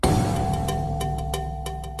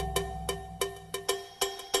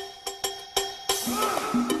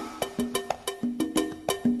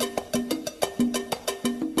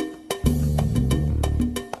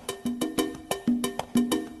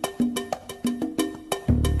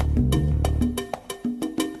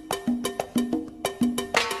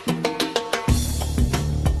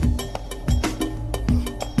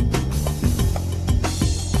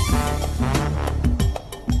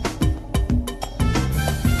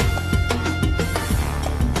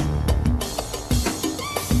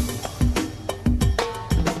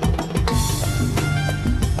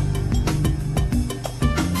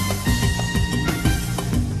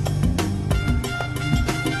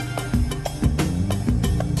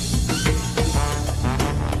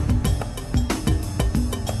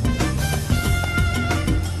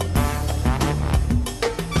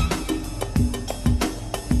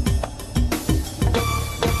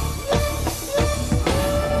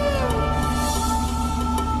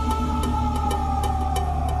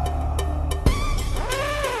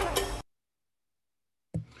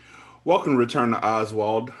Welcome to Return to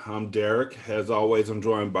Oswald. I'm Derek. As always, I'm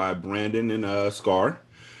joined by Brandon and Scar.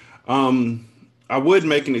 Um, I would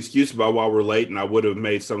make an excuse about why we're late, and I would have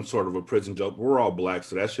made some sort of a prison joke. But we're all black,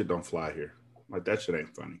 so that shit don't fly here. Like that shit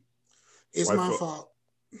ain't funny. It's White my folk. fault.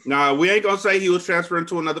 Nah, we ain't gonna say he was transferred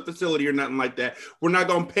to another facility or nothing like that. We're not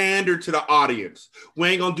gonna pander to the audience. We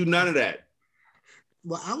ain't gonna do none of that.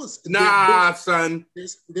 Well, I was Nah, son.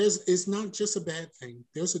 there's it's not just a bad thing.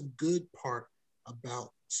 There's a good part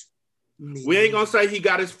about me. We ain't gonna say he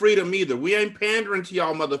got his freedom either. We ain't pandering to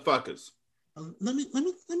y'all motherfuckers. Let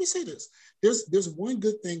me say this. There's one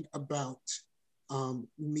good thing about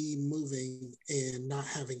me moving and not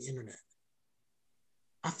having internet.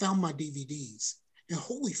 I found my DVDs, and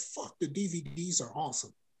holy fuck, the DVDs are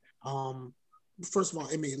awesome. Um, First of all,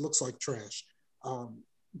 I mean, it looks like trash,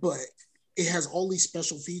 but it has all these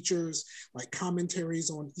special features, like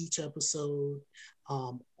commentaries on each episode,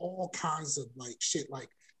 all kinds of like shit, like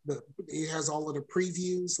it has all of the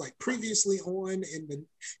previews, like previously on in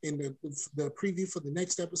the preview for the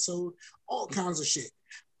next episode, all kinds of shit.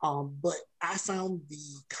 But I found the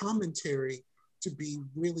commentary to be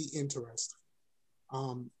really interesting.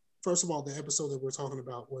 First of all, the episode that we're talking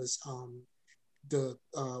about was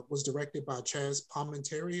directed by Chaz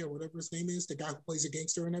Palminteri or whatever his name is, the guy who plays a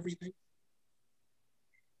gangster and everything.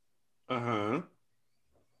 Uh-huh.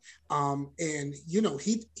 And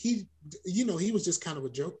he was just kind of a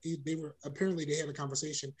joke. They had a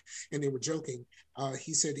conversation and they were joking.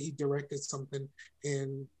 He said he directed something,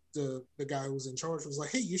 and the guy who was in charge was like,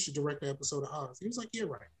 "Hey, you should direct an episode of Oz." He was like, "Yeah,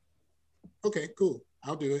 right. Okay, cool.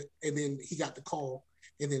 I'll do it." And then he got the call,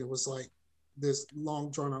 and then it was like this long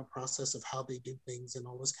drawn out process of how they do things and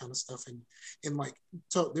all this kind of stuff, and like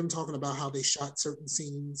them talking about how they shot certain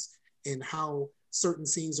scenes and how certain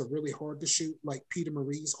scenes are really hard to shoot. Like Peter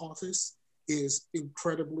Marie's office is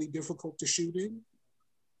incredibly difficult to shoot in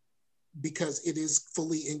because it is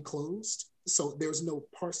fully enclosed. So there's no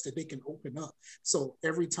parts that they can open up. So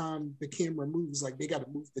every time the camera moves, like they got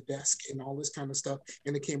to move the desk and all this kind of stuff.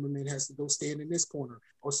 And the cameraman has to go stand in this corner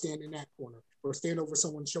or stand in that corner or stand over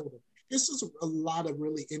someone's shoulder. This is a lot of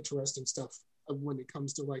really interesting stuff when it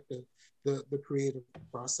comes to like the creative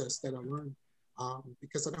process that I learned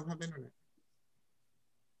because I don't have internet.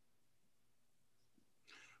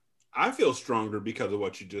 I feel stronger because of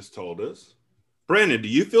what you just told us. Brandon, do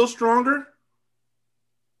you feel stronger?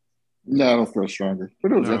 No, I don't feel stronger,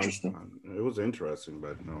 but it was No, interesting. it was interesting,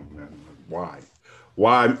 but no, man, why?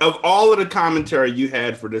 Why? Of all of the commentary you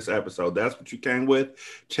had for this episode, that's what you came with?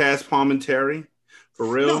 Chaz Palminteri? For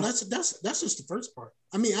real? No, that's just the first part.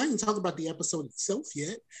 I mean, I didn't talk about the episode itself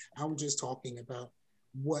yet. I'm just talking about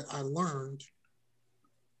what I learned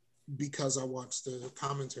because I watched the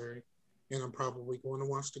commentary. And I'm probably going to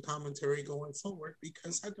watch the commentary going forward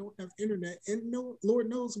because I don't have internet. And no, Lord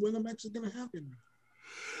knows when I'm actually going to have internet.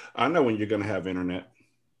 I know when you're going to have internet.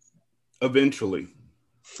 Eventually.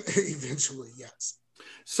 Eventually, yes.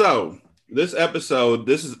 So, this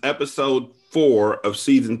is episode 4 of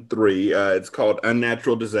season 3. It's called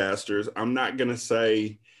Unnatural Disasters. I'm not going to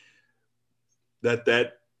say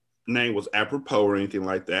that name was apropos or anything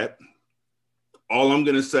like that. All I'm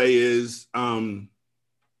going to say is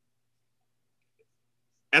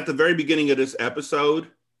at the very beginning of this episode,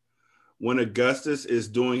 when Augustus is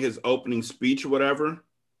doing his opening speech or whatever,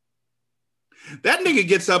 that nigga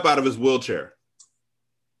gets up out of his wheelchair.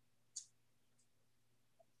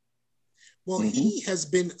 Well, he has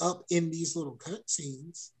been up in these little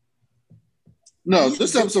cutscenes. No,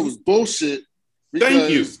 this episode was bullshit.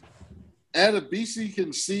 Thank you. Adebisi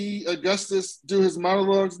can see Augustus do his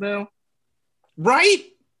monologues now. Right?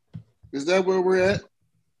 Is that where we're at?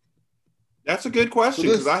 That's a good question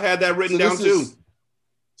because I had that written down too.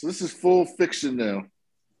 So this is full fiction now.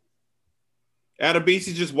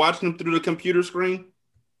 Adebisi just watching him through the computer screen.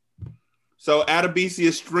 So Adebisi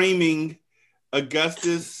is streaming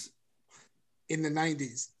Augustus in the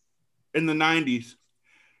 90s. In the 90s.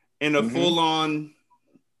 In a full-on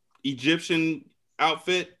Egyptian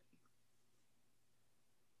outfit.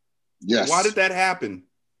 Yes. Why did that happen?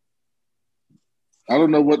 I don't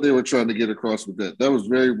know what they were trying to get across with that. That was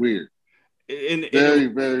very weird.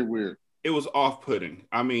 Very weird. It was off-putting.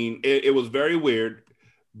 I mean, it was very weird,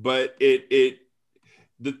 but the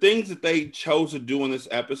things that they chose to do in this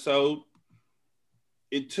episode,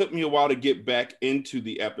 it took me a while to get back into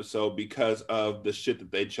the episode because of the shit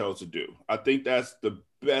that they chose to do. I think that's the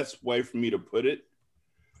best way for me to put it.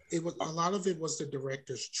 It was a lot of it was the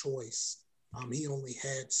director's choice. He only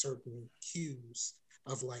had certain cues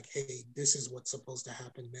of like, hey, this is what's supposed to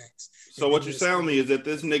happen next. So what you're telling me is that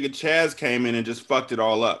this nigga Chaz came in and just fucked it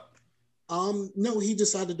all up. No, he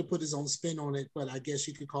decided to put his own spin on it, but I guess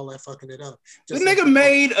you could call that fucking it up. The nigga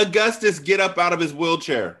made Augustus get up out of his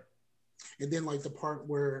wheelchair. And then like the part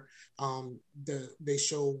where they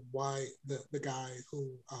show why the guy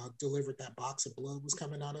who delivered that box of blood was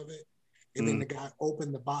coming out of it. And then the guy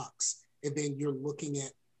opened the box, and then you're looking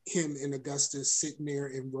at him and Augustus sitting there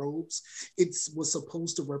in robes. It was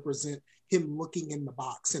supposed to represent him looking in the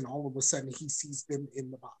box, and all of a sudden he sees them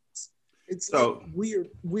in the box. It's so like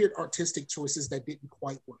weird artistic choices that didn't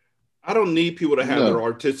quite work. I don't need people to have their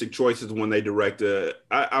artistic choices when they direct.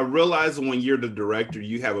 I realize when you're the director,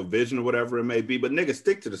 you have a vision or whatever it may be, but nigga,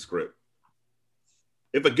 stick to the script.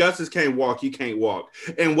 If Augustus can't walk, he can't walk.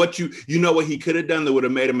 And what you know what he could have done that would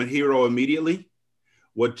have made him a hero immediately?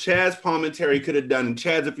 What Chaz Palminteri could have done, and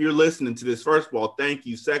Chaz, if you're listening to this, first of all, thank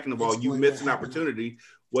you. Second of all, you missed an opportunity.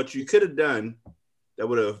 What you could have done that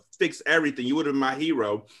would have fixed everything, you would have been my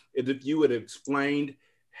hero, is if you would have explained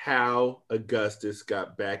how Augustus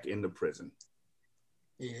got back into prison.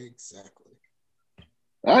 Yeah, exactly.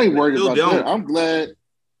 I ain't worried about that.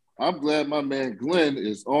 I'm glad my man Glenn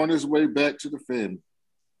is on his way back to the family.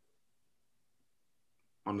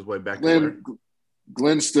 On his way back to where?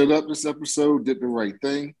 Glenn stood up this episode, did the right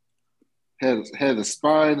thing, had a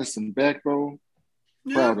spine and some backbone.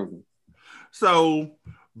 Yeah. Proud of him. So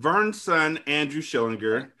Vern's son, Andrew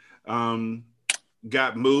Schillinger,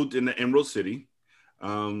 got moved into Emerald City.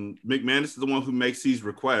 McManus is the one who makes these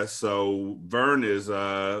requests. So Vern is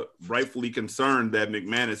rightfully concerned that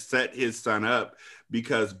McManus set his son up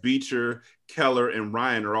because Beecher, Keller, and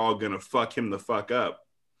Ryan are all going to fuck him the fuck up.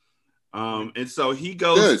 And so he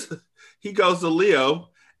goes to Leo,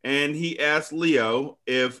 and he asks Leo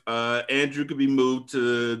if Andrew could be moved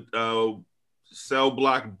to cell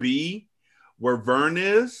block B, where Vern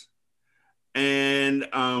is. And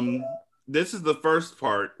this is the first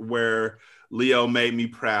part where Leo made me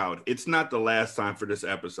proud. It's not the last time for this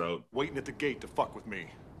episode. Waiting at the gate to fuck with me.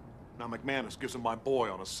 Now McManus gives him my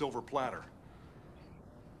boy on a silver platter.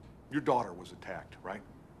 Your daughter was attacked, right?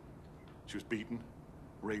 She was beaten,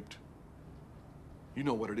 raped. You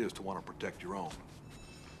know what it is to want to protect your own.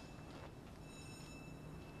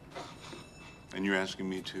 And you're asking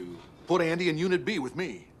me to... Put Andy in Unit B with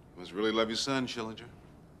me. You must really love your son, Schillinger.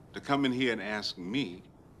 To come in here and ask me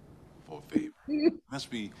for a favor. You must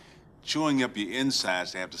be chewing up your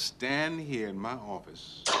insides to have to stand here in my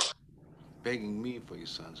office begging me for your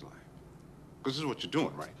son's life. Because this is what you're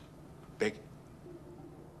doing, right? Begging.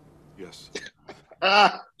 Yes.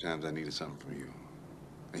 Times I needed something from you.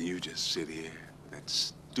 And you just sit here with that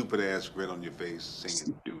stupid-ass grin on your face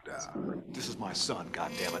singing doo-dah. This is my son,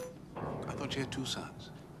 goddammit. I thought you had two sons.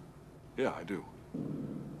 Yeah, I do.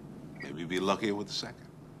 Maybe you'd be luckier with the second.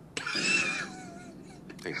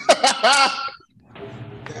 Take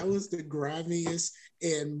That was the grimiest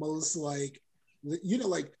and most like, you know,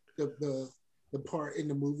 like the part in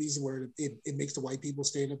the movies where it makes the white people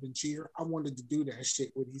stand up and cheer. I wanted to do that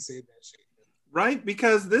shit when he said that shit. Right?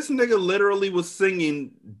 Because this nigga literally was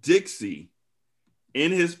singing Dixie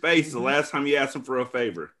in his face the last time he asked him for a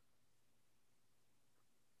favor.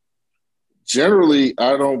 Generally,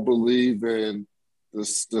 I don't believe in the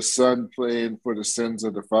son playing for the sins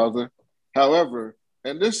of the father. However,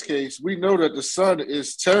 in this case, we know that the son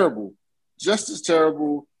is terrible, just as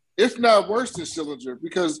terrible, if not worse than Schillinger,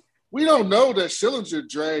 because we don't know that Schillinger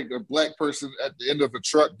dragged a black person at the end of a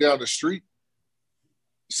truck down the street.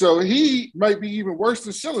 So he might be even worse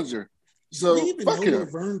than Schillinger. So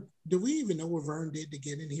do we even know what Vern did to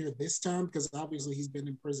get in here this time? Because obviously he's been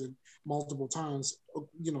in prison multiple times,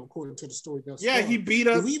 you know, according to the story. Yeah, he beat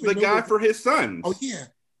up the guy for his sons. Oh, yeah.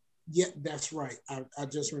 Yeah, that's right. I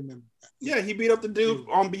just remember that. Yeah, he beat up the dude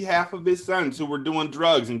on behalf of his sons who were doing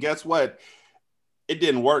drugs. And guess what? It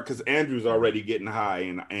didn't work because Andrew's already getting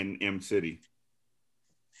high in M City.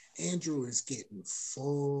 Andrew is getting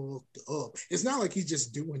fucked up. It's not like he's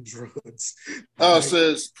just doing drugs. It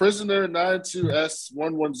says prisoner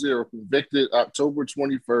 92S110 convicted October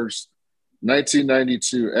 21st,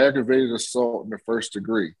 1992, aggravated assault in the first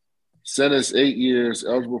degree. Sentenced 8 years,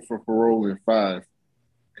 eligible for parole in 5.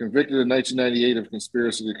 Convicted in 1998 of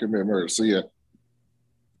conspiracy to commit murder. So yeah,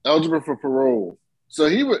 eligible for parole. So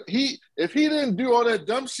if he didn't do all that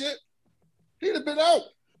dumb shit, he'd have been out.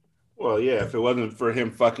 Well, yeah, if it wasn't for him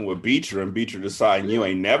fucking with Beecher and Beecher deciding you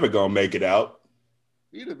ain't never gonna make it out,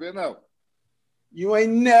 he'd have been out. You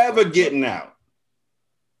ain't never getting out.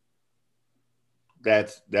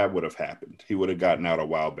 That would have happened. He would have gotten out a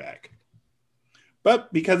while back.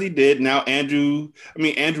 But because he did, now Andrew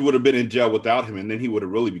would have been in jail without him, and then he would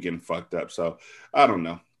have really been getting fucked up. So I don't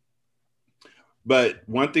know. But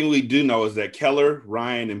one thing we do know is that Keller,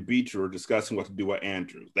 Ryan, and Beecher are discussing what to do with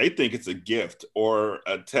Andrew. They think it's a gift or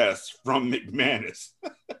a test from McManus.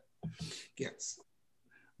 Yes.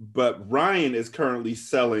 But Ryan is currently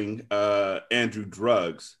selling Andrew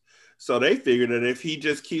drugs. So they figure that if he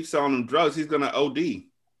just keeps selling him drugs, he's going to OD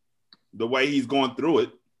the way he's going through it.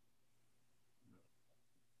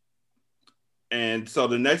 And so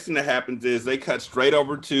the next thing that happens is they cut straight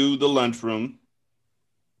over to the lunchroom,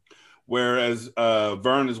 whereas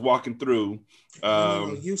Vern is walking through.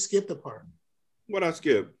 No, you skipped a part. What I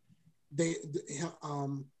skip? They're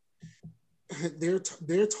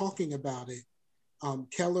talking about it.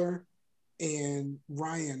 Keller and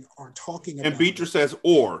Ryan are talking about it. And Beecher says,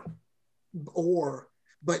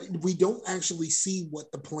 but we don't actually see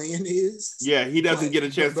what the plan is. Yeah, he doesn't get a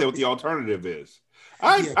chance to say what the alternative is.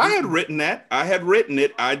 I had written that. I had written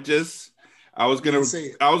it. I was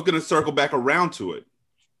gonna circle back around to it.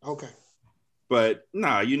 Okay. But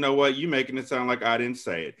nah, you know what? You making it sound like I didn't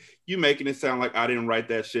say it. You making it sound like I didn't write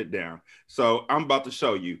that shit down. So I'm about to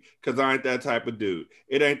show you, because I ain't that type of dude.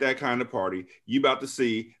 It ain't that kind of party. You about to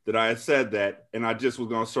see that I had said that, and I just was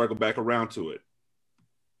gonna circle back around to it.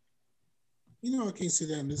 You know I can't see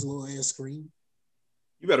that on this little ass screen.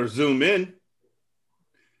 You better zoom in.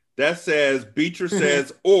 That says, Beecher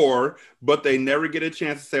says, but they never get a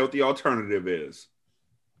chance to say what the alternative is.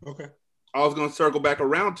 Okay. I was going to circle back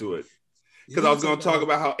around to it. Because I was going to talk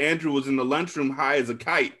about how Andrew was in the lunchroom high as a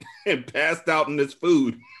kite and passed out in his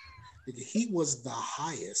food. He was the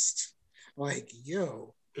highest. Like,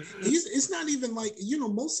 yo. It's not even like,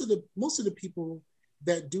 most of the people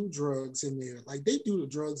that do drugs in there, like they do the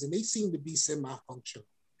drugs and they seem to be semi-functional.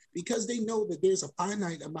 Because they know that there's a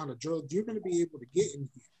finite amount of drugs you're going to be able to get in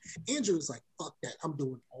here. Andrew is like, fuck that. I'm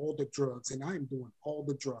doing all the drugs, and I'm doing all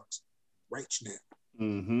the drugs right now.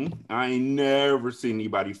 Mm-hmm. I ain't never seen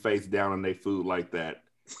anybody face down on their food like that.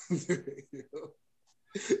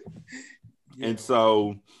 And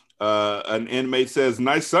so an inmate says,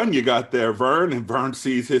 nice son you got there, Vern. And Vern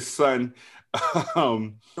sees his son.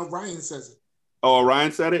 No, Ryan says it. Oh,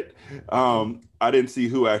 Ryan said it? I didn't see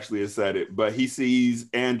who actually has said it, but he sees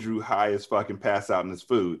Andrew high as fucking pass out in his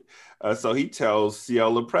food. So he tells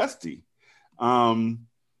C.L. Lepresti.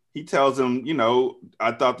 He tells him,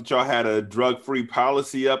 I thought that y'all had a drug-free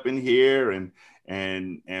policy up in here and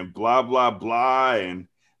blah, blah, blah. And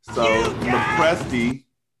so Lepresti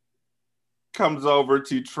comes over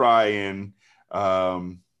to try and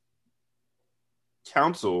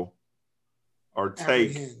counsel or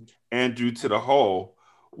take Andrew to the hole,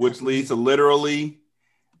 which leads to literally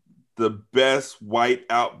the best white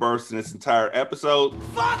outburst in this entire episode.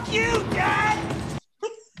 Fuck you, Dad!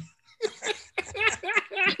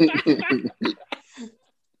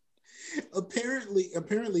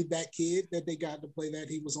 Apparently that kid that they got to play that,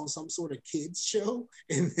 he was on some sort of kids show,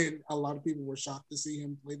 and then a lot of people were shocked to see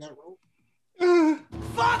him play that role.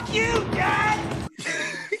 Fuck you, Dad!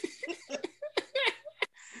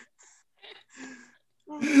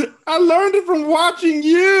 I learned it from watching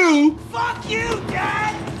you. Fuck you,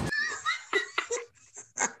 Dad.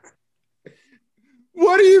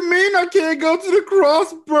 What do you mean I can't go to the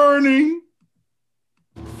cross burning?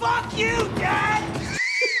 Fuck you, Dad.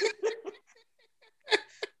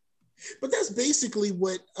 But that's basically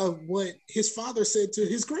what his father said to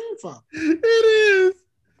his grandfather. It is.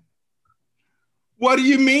 What do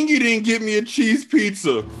you mean you didn't get me a cheese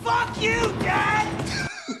pizza? Fuck you, Dad.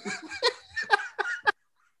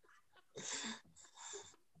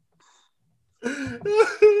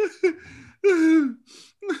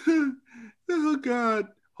 Oh God.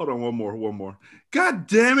 Hold on, one more. God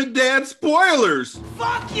damn it, Dad, spoilers!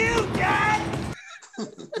 Fuck you, Dad!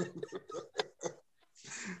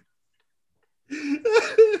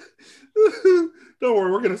 Don't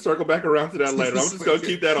worry, we're gonna circle back around to that later. I'm just gonna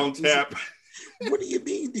keep that on tap. What do you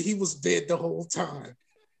mean he was dead the whole time?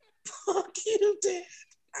 Fuck you, Dad.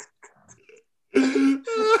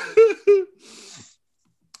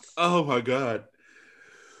 Oh my God.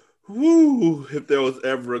 Woo, if there was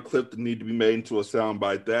ever a clip that needed to be made into a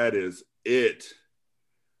soundbite, that is it.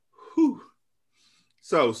 Whew.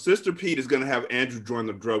 So Sister Pete is going to have Andrew join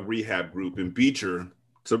the drug rehab group, and Beecher,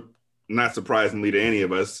 not surprisingly to any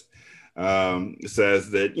of us,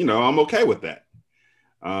 says that, I'm okay with that.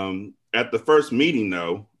 At the first meeting,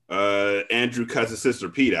 though, Andrew cuts his Sister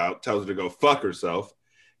Pete out, tells her to go fuck herself.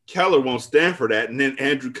 Keller won't stand for that, and then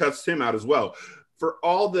Andrew cuts him out as well. For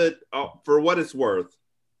what it's worth,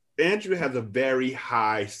 Andrew has a very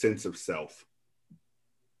high sense of self.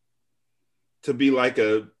 To be like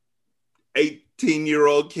a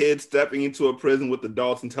 18-year-old kid stepping into a prison with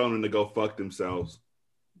adults and telling them to go fuck themselves.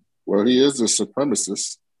 Well, he is a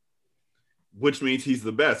supremacist. which means he's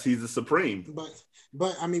the best. He's the supreme.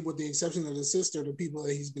 But I mean, with the exception of the sister, the people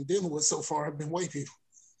that he's been dealing with so far have been white people.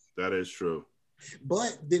 That is true.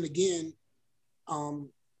 But then again,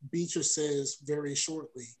 Beecher says very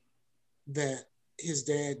shortly that his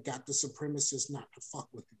dad got the supremacists not to fuck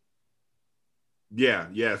with him.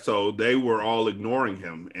 Yeah. So they were all ignoring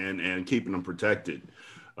him and keeping him protected,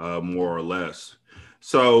 more or less.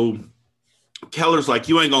 So Keller's like,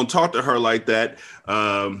 you ain't gonna talk to her like that.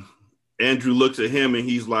 Andrew looks at him and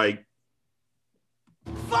he's like,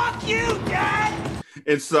 fuck you, Dad!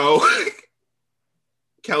 And so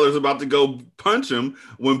Keller's about to go punch him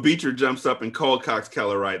when Beecher jumps up and cold cocks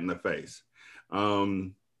Keller right in the face.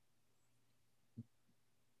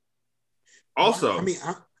 Also, I mean,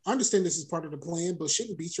 I understand this is part of the plan, but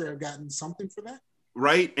shouldn't Beecher have gotten something for that?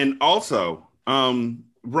 Right. And also,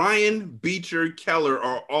 Ryan, Beecher, Keller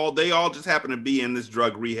they all just happen to be in this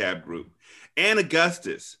drug rehab group. And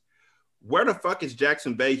Augustus. Where the fuck is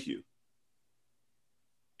Jackson Bayhew?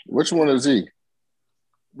 Which one is he?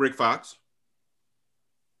 Rick Fox.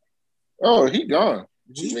 Oh, he gone.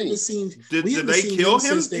 Did they kill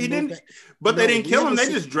him? He didn't. But they didn't kill him.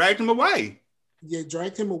 They just dragged him away. Yeah,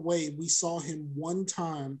 dragged him away. We saw him one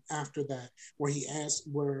time after that, where he asked,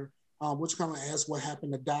 asked what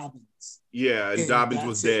happened to Dobbins. Yeah, and Dobbins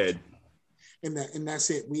was dead. And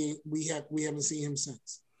that's it. We haven't seen him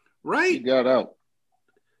since. Right? He got out.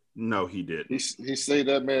 No, he didn't. He saved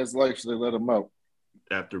that man's life, so they let him out.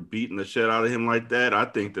 After beating the shit out of him like that, I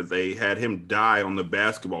think that they had him die on the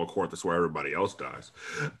basketball court. That's where everybody else dies.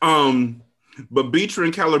 But Beecher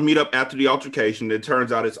and Keller meet up after the altercation. It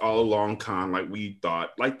turns out it's all a long con, like we thought.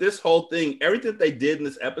 Like this whole thing, everything they did in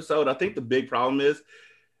this episode, I think the big problem is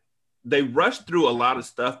they rushed through a lot of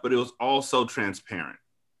stuff, but it was all so transparent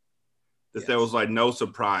that there was like no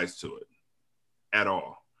surprise to it at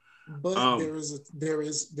all. But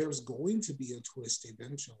there's going to be a twist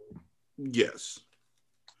eventually. Yes.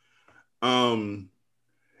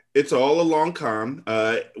 It's all a long con.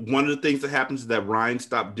 One of the things that happens is that Ryan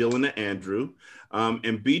stopped dealing to Andrew,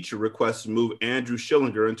 and Beecher requests to move Andrew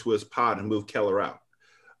Schillinger into his pod and move Keller out.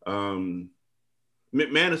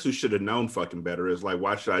 McManus, who should have known fucking better, is like,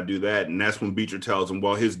 why should I do that? And that's when Beecher tells him,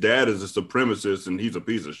 well, his dad is a supremacist and he's a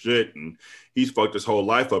piece of shit and he's fucked his whole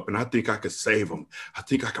life up and I think I could save him. I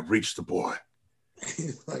think I could reach the boy.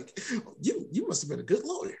 Like, you must have been a good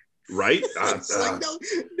lawyer. Right? Like,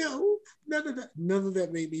 no, none of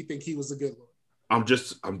that made me think he was a good lawyer. I'm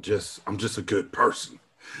just a good person.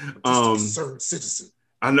 Just a concerned citizen.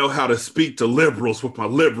 I know how to speak to liberals with my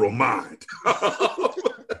liberal mind.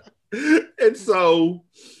 And so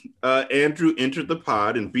Andrew entered the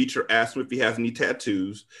pod and Beecher asked him if he has any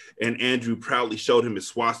tattoos, and Andrew proudly showed him his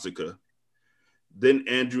swastika. Then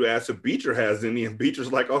Andrew asked if Beecher has any, and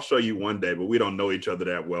Beecher's like, I'll show you one day, but we don't know each other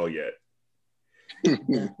that well yet.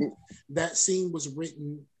 That scene was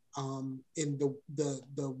written in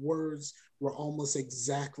the words were almost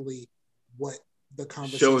exactly what the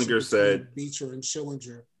conversation Schillinger said. Beecher and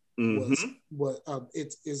Schillinger Mm-hmm. was what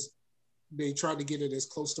it is. They tried to get it as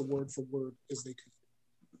close to word for word as they could.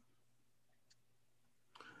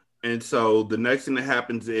 And so the next thing that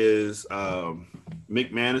happens is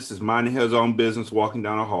McManus is minding his own business, walking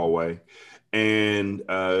down a hallway, and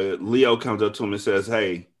Leo comes up to him and says,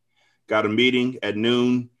 hey, got a meeting at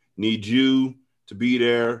noon, need you to be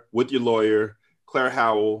there with your lawyer. Claire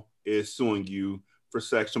Howell is suing you for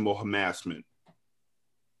sexual harassment.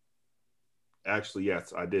 Actually,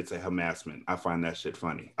 yes, I did say harassment. I find that shit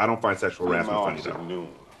funny. I don't find sexual harassment funny, though. At noon.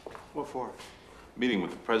 What for? Meeting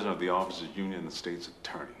with the president of the Officers Union and the state's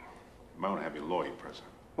attorney. You might want to have your lawyer present.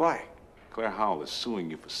 Why? Claire Howell is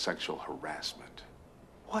suing you for sexual harassment.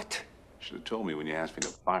 What? Should have told me when you asked me to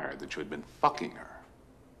fire her that you had been fucking her.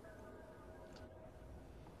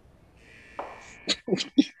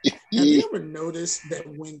 Have you ever noticed that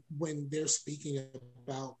when they're speaking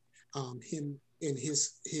about him and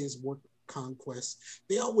his work conquest,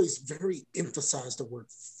 they always very emphasize the word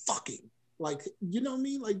fucking? Like, you know what I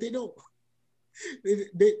mean? Like, they don't.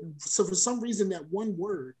 So for some reason, that one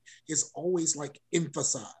word is always like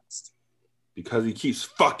emphasized. Because he keeps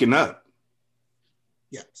fucking up.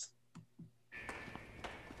 Yes.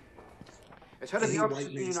 As head of the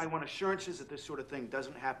Officers Union, I want assurances that this sort of thing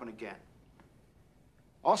doesn't happen again.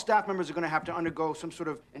 All staff members are going to have to undergo some sort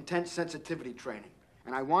of intense sensitivity training.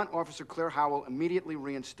 And I want Officer Claire Howell immediately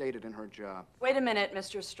reinstated in her job. Wait a minute,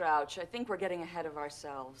 Mr. Strouch. I think we're getting ahead of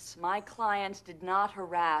ourselves. My client did not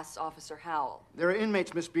harass Officer Howell. There are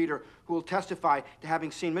inmates, Miss Beater, who will testify to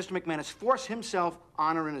having seen Mr. McManus force himself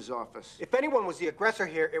on her in his office. If anyone was the aggressor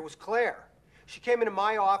here, it was Claire. She came into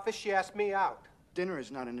my office, she asked me out. Dinner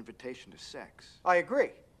is not an invitation to sex. I agree.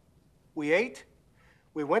 We ate.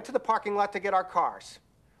 We went to the parking lot to get our cars.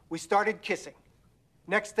 We started kissing.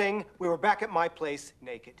 Next thing, we were back at my place,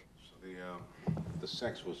 naked. So the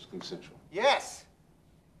sex was consensual? Yes.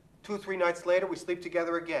 2 or 3 nights later, we sleep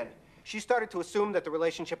together again. She started to assume that the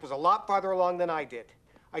relationship was a lot farther along than I did.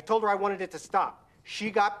 I told her I wanted it to stop.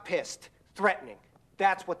 She got pissed, threatening.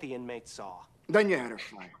 That's what the inmates saw. Then you had her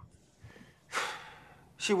fired.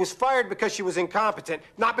 She was fired because she was incompetent,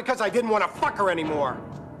 not because I didn't want to fuck her anymore.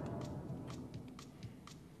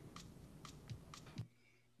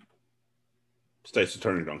 State's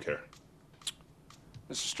attorney don't care.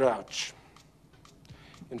 Mr. Strouch,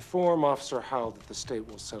 inform Officer Howell that the state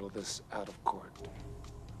will settle this out of court.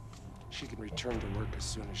 She can return to work as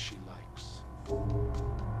soon as she likes.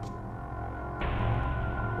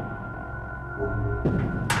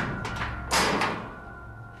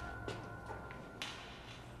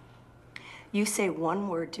 You say one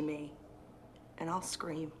word to me, and I'll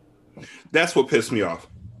scream. That's what pissed me off.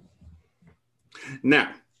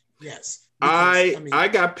 Now, yes, I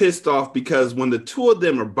got pissed off because when the two of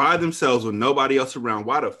them are by themselves with nobody else around,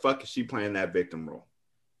 why the fuck is she playing that victim role?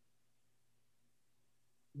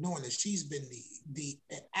 Knowing that she's been the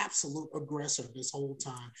absolute aggressor this whole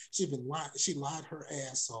time. She lied her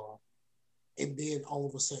ass off. And then all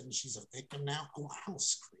of a sudden she's a victim now. Oh, I'll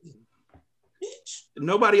scream. Bitch.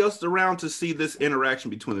 Nobody else is around to see this interaction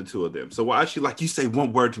between the two of them. So why is she like, you say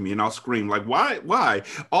one word to me and I'll scream? Like, why?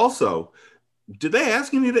 Also, did they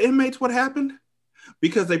ask any of the inmates what happened?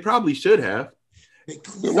 Because they probably should have.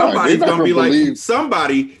 Somebody's gonna be like,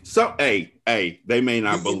 they may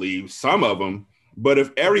not believe some of them, but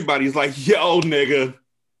if everybody's like, yo, nigga,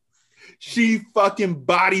 she fucking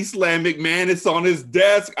body slammed McManus on his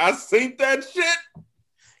desk. I seen that shit.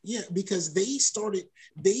 Yeah, because they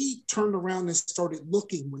turned around and started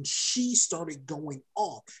looking when she started going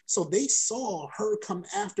off. So they saw her come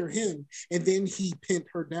after him, and then he pinned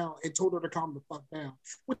her down and told her to calm the fuck down,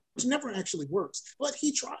 which never actually works. But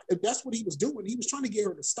he tried. That's what he was doing. He was trying to get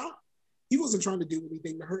her to stop. He wasn't trying to do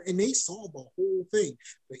anything to her, and they saw the whole thing.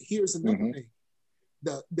 But here's another thing.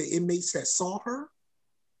 The inmates that saw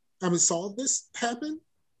this happen,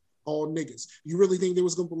 all niggas. You really think they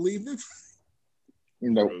was gonna believe them?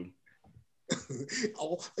 No.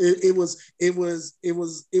 it was.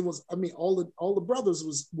 I mean, all the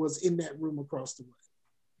brothers was in that room across the way.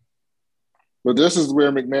 But this is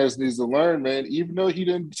where McManus needs to learn, man. Even though he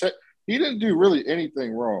didn't do really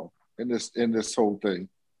anything wrong in this whole thing,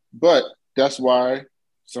 but that's why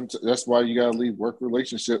you gotta leave work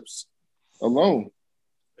relationships alone.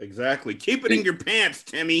 Exactly. Keep it in your pants,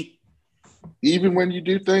 Timmy. Even when you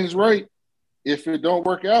do things right, if it don't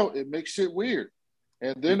work out, it makes shit weird.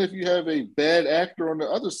 And then if you have a bad actor on the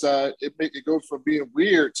other side, it goes from being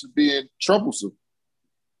weird to being troublesome.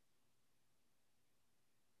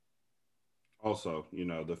 Also,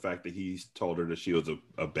 the fact that he told her that she was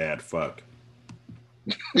a bad fuck.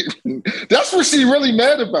 That's what she's really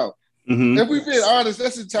mad about. Mm-hmm. If we've been honest,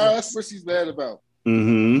 that's what she's mad about.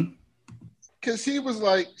 Mm-hmm. Because she was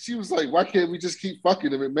like, why can't we just keep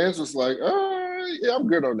fucking him? And Mans was like, yeah, I'm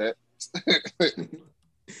good on that.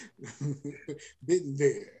 Been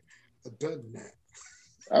there, done that.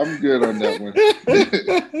 I'm good on that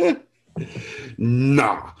one.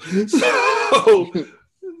 Nah. So,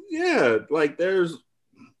 yeah, like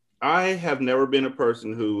I have never been a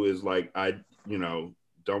person who is like, I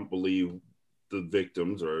don't believe the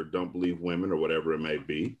victims or don't believe women or whatever it may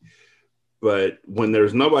be. But when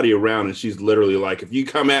there's nobody around and she's literally like, if you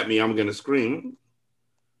come at me, I'm going to scream.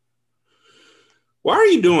 Why are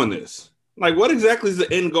you doing this? Like, what exactly is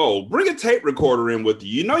the end goal? Bring a tape recorder in with you.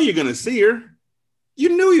 You know you're going to see her. You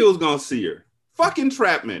knew you was going to see her. Fuck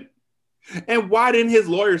entrapment. And why didn't his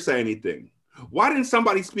lawyer say anything? Why didn't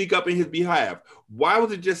somebody speak up in his behalf? Why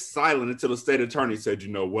was it just silent until the state attorney said, you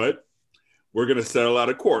know what? We're going to settle out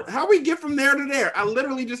of court. How we get from there to there? I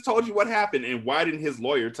literally just told you what happened. And why didn't his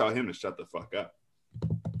lawyer tell him to shut the fuck up?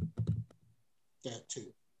 That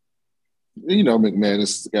too.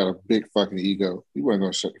 McManus got a big fucking ego. He wasn't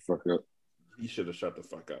going to shut the fuck up. He should have shut the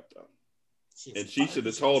fuck up, though. And she should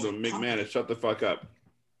have told him, McManus, shut the fuck up.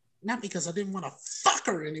 Not because I didn't want to fuck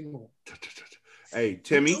her anymore. Hey,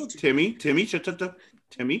 Timmy, shut up.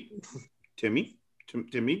 Timmy,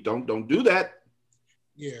 don't do that.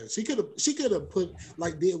 Yeah, she could have put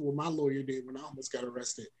did what my lawyer did when I almost got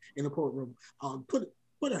arrested in the courtroom. Put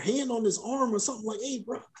her hand on his arm or something like, hey,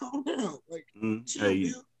 bro, calm down. Like,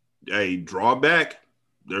 hey, draw back.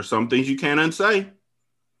 There's some things you can't unsay.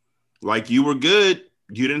 Like, you were good.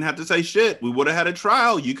 You didn't have to say shit. We would have had a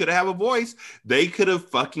trial. You could have a voice. They could have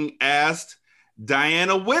fucking asked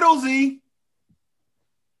Diana Whittlesey.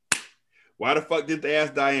 Why the fuck did they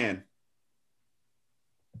ask Diane?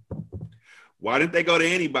 Why didn't they go to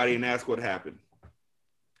anybody and ask what happened?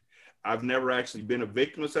 I've never actually been a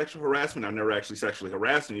victim of sexual harassment. I've never actually sexually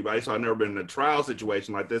harassed anybody, so I've never been in a trial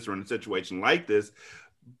situation like this or in a situation like this.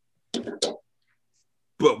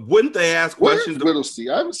 But wouldn't they ask questions? Where's Whittlesey?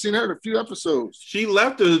 I haven't seen her in a few episodes. She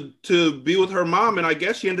left to be with her mom, and I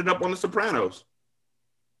guess she ended up on The Sopranos.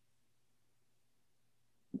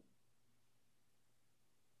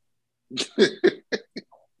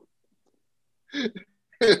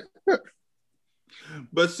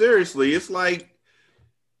 But seriously, it's like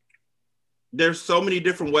there's so many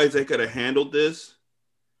different ways they could have handled this.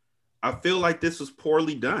 I feel like this was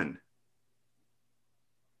poorly done.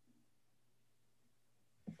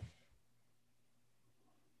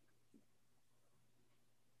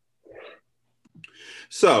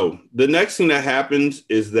 So the next thing that happens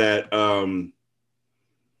is that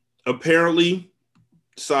apparently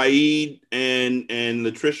Saeed and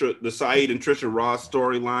the Saeed and Trisha Ross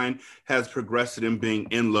storyline has progressed to them being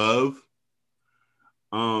in love.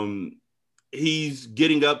 He's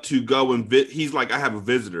getting up to go and he's like, I have a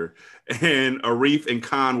visitor. And Arif and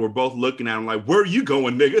Khan were both looking at him like, where are you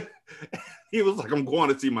going, nigga? He was like, I'm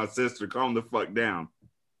going to see my sister. Calm the fuck down.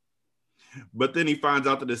 But then he finds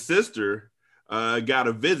out that his sister got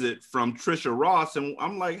a visit from Trisha Ross. And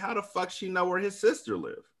I'm like, how the fuck she know where his sister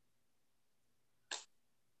live?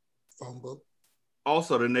 Phone book.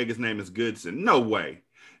 Also, the nigga's name is Goodson. No way.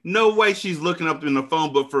 No way she's looking up in the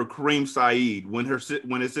phone book for Kareem Saeed when his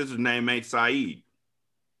sister's name ain't Saeed.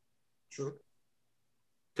 Sure.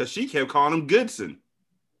 Because she kept calling him Goodson.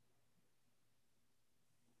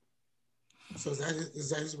 So is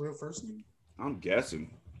that his real first name? I'm guessing.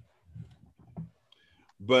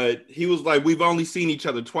 But he was like, we've only seen each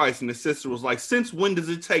other twice. And his sister was like, since when does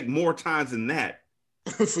it take more times than that?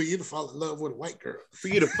 For you to fall in love with a white girl. For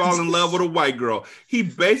you to fall in love with a white girl. He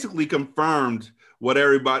basically confirmed what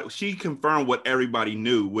everybody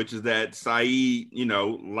knew, which is that Saeed,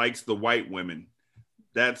 likes the white women.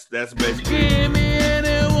 That's basically. Give me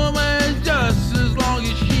any woman just as long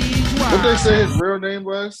as she's white. What did they say his real name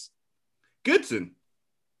was? Goodson.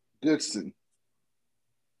 Goodson.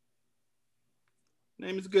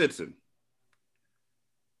 Name is Goodson.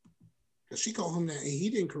 She called him that, and he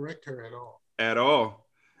didn't correct her at all. At all.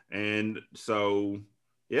 And so,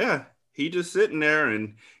 yeah, he just sitting there,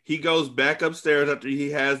 and he goes back upstairs after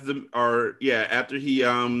he after he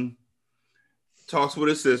talks with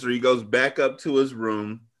his sister. He goes back up to his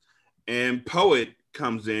room, and Poet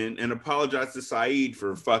comes in and apologizes to Saeed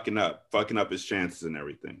for fucking up his chances and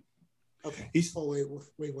everything. Okay. Wait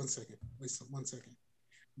 1 second. Wait 1 second.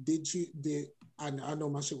 I know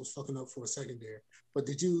my shit was fucking up for a second there, but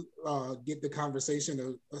did you get the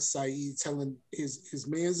conversation of Saeed telling his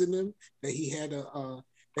mans in them that he had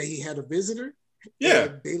a visitor? Yeah.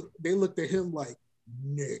 And they looked at him like,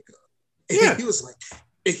 nigga. And yeah. He was like,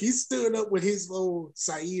 and he stood up with his little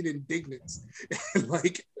Saeed indignance and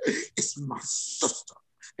like, it's my sister.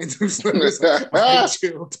 And he was like, all right,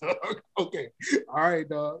 chill, dog. Okay. All right,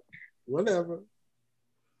 dog. Whatever.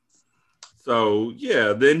 So,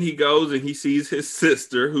 yeah, then he goes and he sees his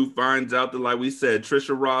sister, who finds out that, like we said,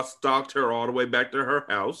 Trisha Ross stalked her all the way back to her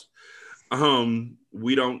house. I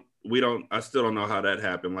still don't know how that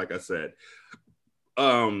happened, like I said.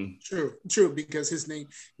 True, because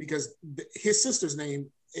his sister's name,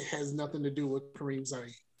 it has nothing to do with Kareem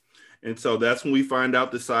Saeed. And so that's when we find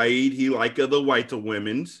out that Saeed, he like other white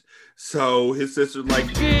women's. So his sister's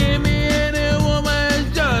like, give me any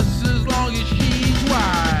woman just as long as she's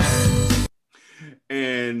white.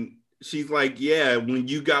 And she's like, yeah, when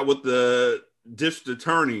you got with the district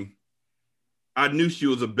attorney, I knew she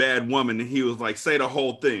was a bad woman. And he was like, say the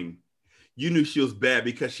whole thing. You knew she was bad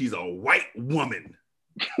because she's a white woman.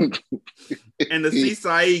 And to see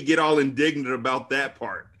Saeed get all indignant about that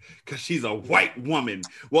part, because she's a white woman.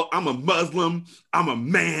 Well, I'm a Muslim. I'm a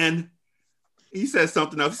man. He said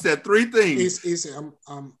something else. He said three things. He said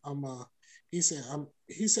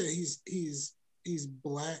he's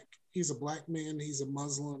black. He's a black man. He's a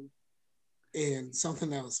Muslim, and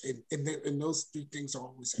something else. And those three things are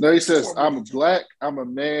always. No, he says, I'm a black, I'm a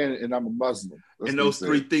man, and I'm a Muslim. And those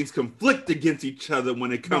three things conflict against each other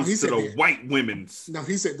when it comes to the white women's. No,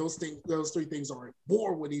 he said those three things are at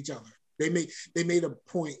war with each other. They made a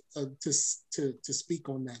point to speak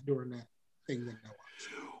on that during that thing that I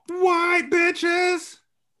watched. White bitches,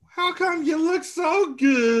 how come you look so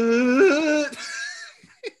good?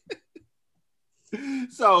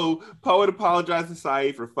 So Poet apologized to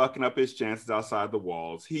Saeed for fucking up his chances outside the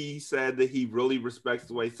walls. He said that he really respects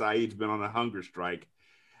the way Saeed's been on a hunger strike,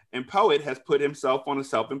 and Poet has put himself on a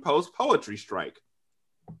self-imposed poetry strike,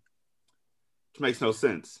 which makes no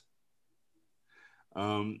sense.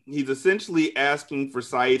 He's essentially asking for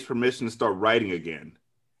Saeed's permission to start writing again.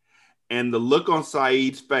 And the look on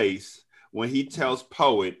Saeed's face when he tells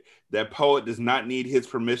Poet that Poet does not need his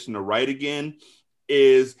permission to write again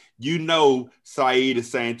is, Saeed is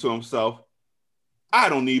saying to himself, I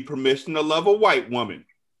don't need permission to love a white woman.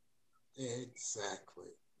 Exactly.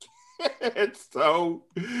 And so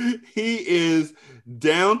he is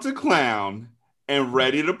down to clown and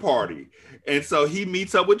ready to party. And so he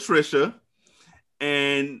meets up with Trisha,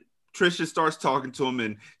 and Trisha starts talking to him,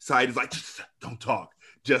 and Saeed is like, don't talk,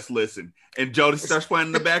 just listen. And Jody starts playing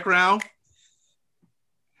in the background.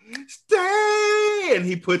 Stay! And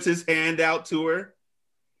he puts his hand out to her,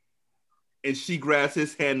 and she grabs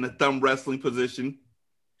his hand in the thumb wrestling position.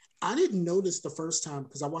 I didn't notice the first time,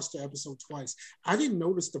 because I watched the episode twice. I didn't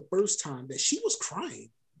notice the first time that she was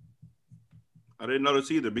crying. I didn't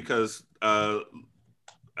notice either, because I'm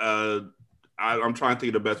trying to think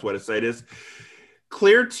of the best way to say this.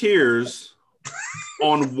 Clear tears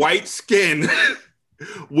on white skin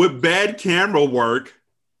with bad camera work.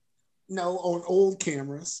 No, on old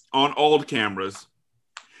cameras. On old cameras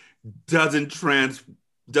doesn't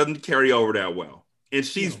carry over that well. And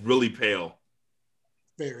she's really pale.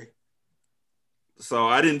 Very. So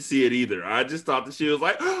I didn't see it either. I just thought that she was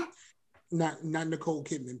like, not Nicole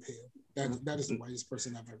Kidman pale. That is the whitest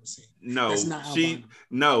person I've ever seen. No, that's not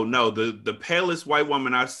no. The palest white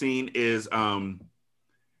woman I've seen is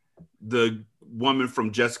the woman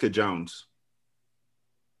from Jessica Jones.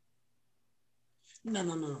 No.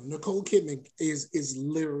 Nicole Kidman is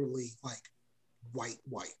literally like white.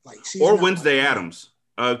 Like she's or Wednesday Addams.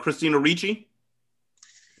 Christina Ricci.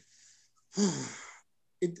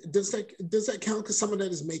 Does that count? Because some of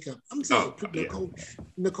that is makeup. I'm saying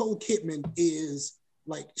Nicole Kidman is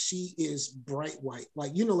like, she is bright white.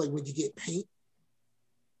 Like, like when you get paint,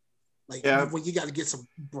 like when you got to get some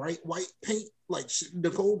bright white paint. Like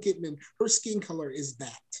Nicole Kidman, her skin color is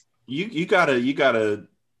that. You gotta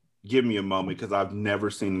give me a moment, because I've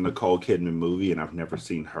never seen a Nicole Kidman movie and I've never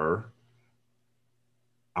seen her.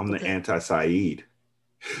 I'm the anti-Saeed.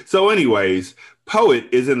 So anyways, Poet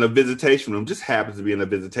is in the visitation room, just happens to be in the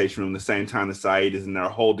visitation room the same time that Saeed is in there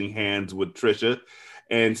holding hands with Trisha,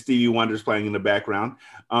 and Stevie Wonder's playing in the background.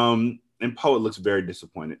 And Poet looks very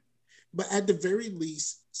disappointed. But at the very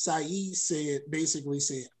least, Saeed basically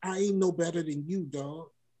said, I ain't no better than you, dog.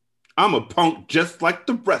 I'm a punk just like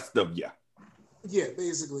the rest of you. Yeah,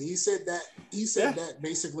 basically. He said that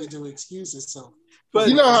basically to excuse himself. But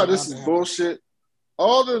you know how this is bullshit?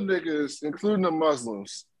 All them niggas, including the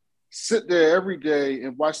Muslims, sit there every day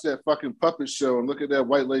and watch that fucking puppet show and look at that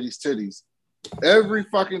white lady's titties every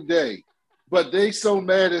fucking day. But they so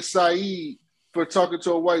mad at Saeed for talking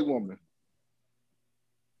to a white woman.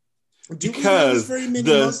 Because very many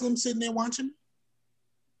Muslims sitting there watching?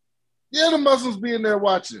 Yeah, the Muslims be in there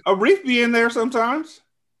watching. Arif be in there sometimes.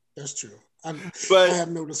 That's true. I have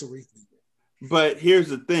noticed Arif. But here's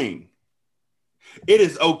the thing. It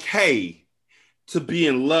is okay to be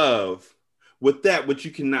in love with that which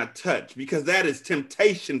you cannot touch, because that is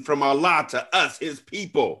temptation from Allah to us, his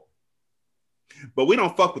people. But we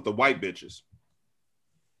don't fuck with the white bitches.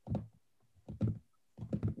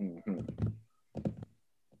 Mm-hmm.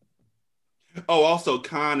 Oh, also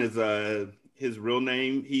Khan is his real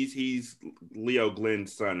name. He's Leo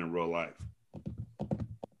Glenn's son in real life.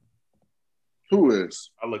 Who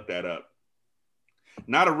is? I looked that up.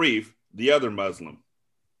 Not Arif, the other Muslim.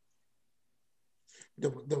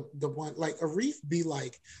 The one, like, Arif be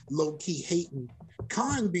like low-key hating.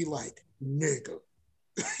 Khan be like, nigga.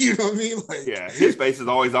 You know what I mean? Like, yeah, his face is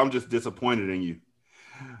always, I'm just disappointed in you.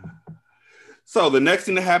 So the next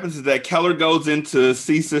thing that happens is that Keller goes in to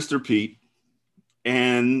see Sister Pete.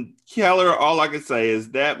 And Keller, all I can say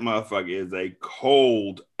is that motherfucker is a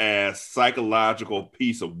cold-ass psychological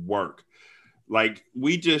piece of work. Like,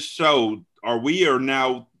 we just showed, or we are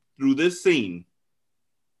now, through this scene,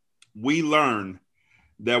 we learn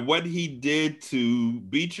that what he did to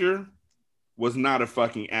Beecher was not a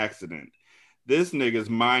fucking accident. This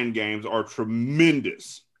nigga's mind games are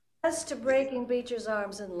tremendous. As to breaking Beecher's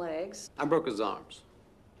arms and legs. I broke his arms.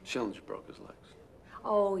 Schillinger broke his legs.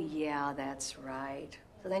 Oh, yeah, that's right.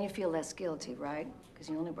 So then you feel less guilty, right? Because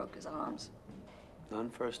you only broke his arms.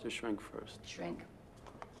 None first or shrink first? Shrink.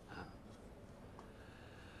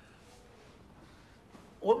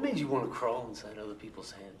 What made you want to crawl inside other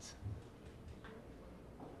people's heads?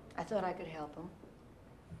 I thought I could help him.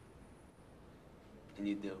 And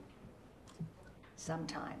you do?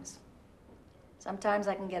 Sometimes. Sometimes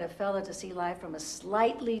I can get a fella to see life from a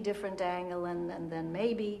slightly different angle, and then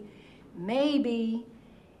maybe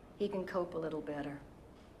he can cope a little better.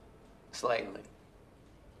 Slightly.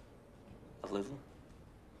 A little?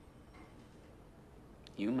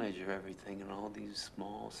 You measure everything in all these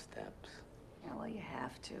small steps. Yeah, well, you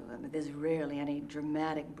have to. I mean, there's rarely any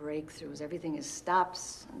dramatic breakthroughs. Everything is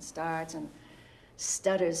stops and starts and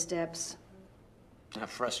stutter steps. That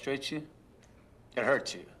frustrates you? It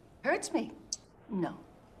hurts you? Hurts me? No.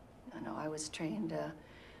 No, I was trained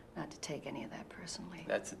not to take any of that personally.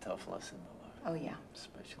 That's a tough lesson to learn. Oh, yeah.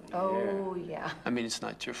 Especially Oh, here. yeah. I mean, it's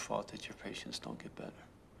not your fault that your patients don't get better.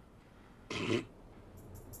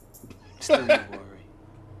 Still, you worry.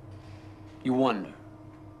 You wonder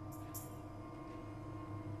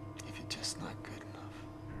if you're just not good enough.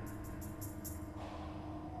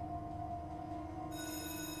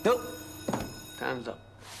 Nope. Time's up.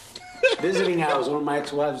 Visiting hours. One of my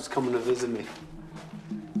ex-wives is coming to visit me.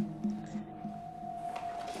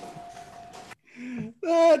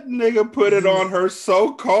 That nigga put it on her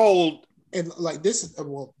so cold. And like this,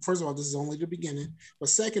 well, first of all, this is only the beginning. But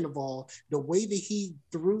second of all, the way that he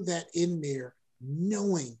threw that in there,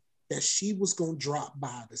 knowing that she was going to drop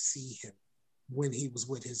by to see him when he was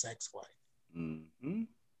with his ex-wife. Mm-hmm.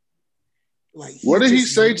 Like, what did he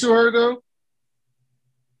say to her though?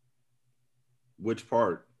 Which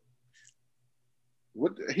part?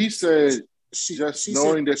 What he said? She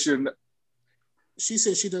knowing said, that you're. She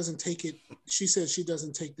said she doesn't take it. She said she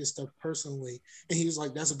doesn't take this stuff personally, and he was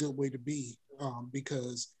like, "That's a good way to be,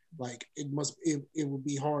 because like it would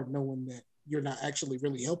be hard knowing that you're not actually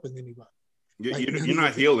really helping anybody. Like, you're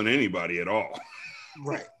not healing anybody at all."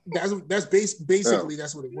 Right. That's basically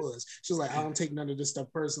that's what it was. She was like, "I don't take none of this stuff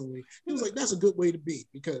personally." He was like, "That's a good way to be,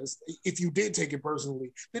 because if you did take it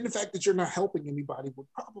personally, then the fact that you're not helping anybody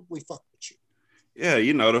would probably fuck with you."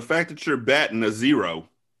 Yeah, the fact that you're batting a 0,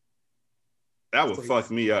 that would fuck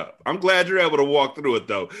me up. I'm glad you're able to walk through it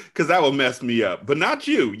though, because that would mess me up. But not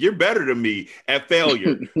you. You're better than me at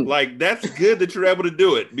failure. Like, that's good that you're able to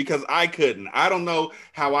do it, because I couldn't. I don't know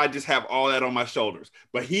how I just have all that on my shoulders.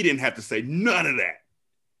 But he didn't have to say none of that.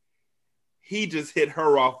 He just hit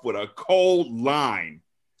her off with a cold line.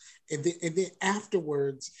 And then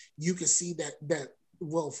afterwards, you can see that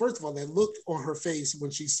well, first of all, that look on her face when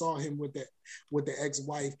she saw him with the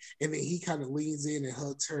ex-wife, and then he kind of leans in and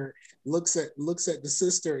hugs her, looks at the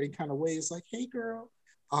sister and kind of waves like, "Hey, girl,"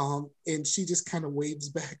 and she just kind of waves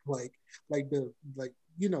back like the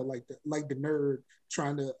nerd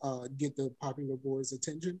trying to get the popular boy's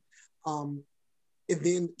attention, and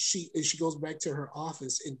then she goes back to her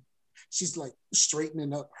office and she's like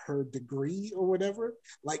straightening up her degree or whatever,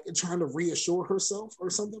 like trying to reassure herself or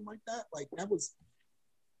something like that. Like, that was.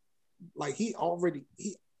 Like, he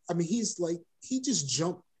just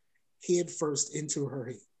jumped head first into her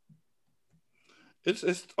head.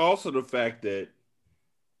 It's also the fact that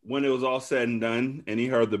when it was all said and done and he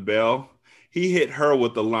heard the bell, he hit her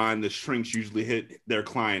with the line that shrinks usually hit their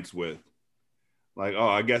clients with. Like, "Oh,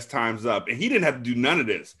 I guess time's up." And he didn't have to do none of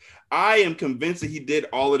this. I am convinced that he did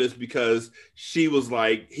all of this because she was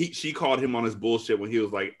like, she called him on his bullshit when he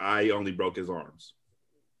was like, "I only broke his arms."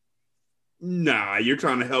 Nah, you're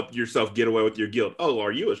trying to help yourself get away with your guilt. "Oh,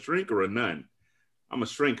 are you a shrink or a nun?" "I'm a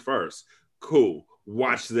shrink first." "Cool.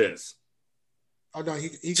 Watch this." Oh no,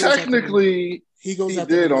 he technically he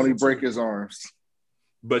did only break his arms,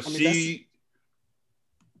 but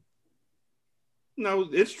no,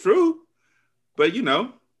 it's true. But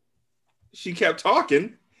she kept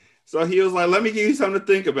talking, so he was like, "Let me give you something to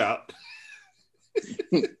think about."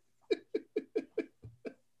 He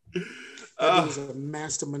was a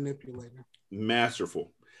master manipulator.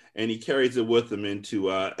 Masterful. And he carries it with him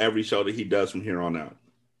into every show that he does from here on out.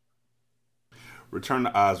 Return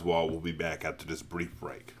to Oswald will be back after this brief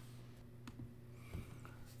break.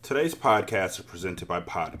 Today's podcast is presented by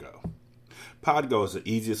Podgo. Podgo is the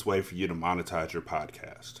easiest way for you to monetize your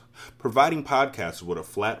podcast, providing podcasters with a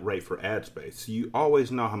flat rate for ad space, so you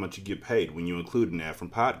always know how much you get paid when you include an ad from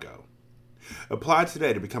Podgo. Apply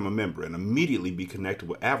today to become a member and immediately be connected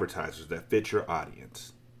with advertisers that fit your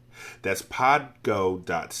audience. That's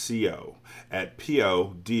podgo.co at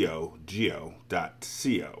podgo.co.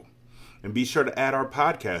 And be sure to add our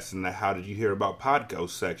podcast in the How Did You Hear About Podgo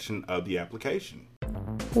section of the application.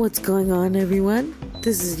 What's going on, everyone?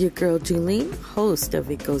 This is your girl Julene, host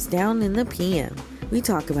of It Goes Down in the PM. We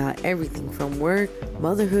talk about everything from work,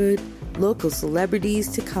 motherhood, local celebrities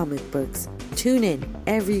to comic books. Tune in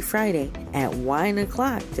every Friday at 1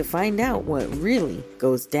 o'clock to find out what really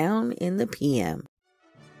goes down in the PM.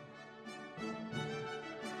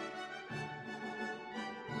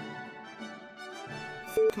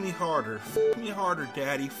 Fuck me harder,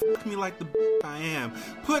 daddy. Fuck me like the I am.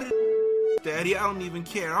 Put it, daddy. I don't even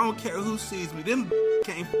care. I don't care who sees me. Them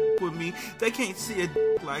can't with me. They can't see a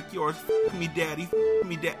like yours. Fuck me, daddy. Fuck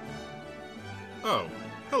me, dad. Oh,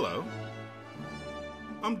 hello.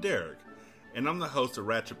 I'm Derek, and I'm the host of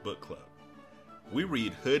Ratchet Book Club. We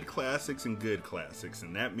read hood classics and good classics,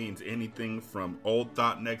 and that means anything from Old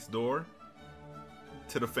Thought Next Door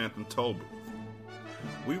to The Phantom Tollbooth.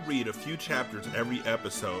 We read a few chapters every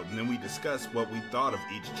episode, and then we discuss what we thought of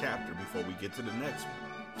each chapter before we get to the next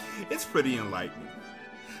one. It's pretty enlightening.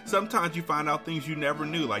 Sometimes you find out things you never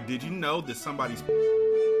knew, like did you know that somebody's...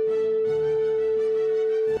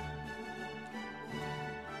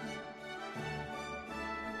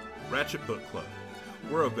 Ratchet Book Club.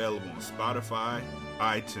 We're available on Spotify,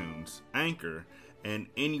 iTunes, Anchor, and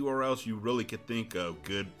anywhere else you really could think of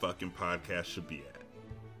good fucking podcasts should be at.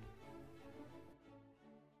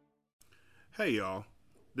 Hey y'all,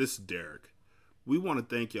 this is Derek. We want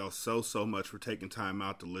to thank y'all so much for taking time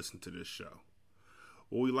out to listen to this show.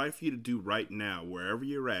 What we'd like for you to do right now, wherever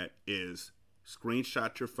you're at, is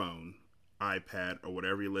screenshot your phone, iPad, or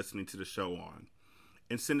whatever you're listening to the show on,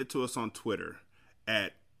 and send it to us on Twitter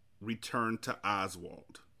at Return to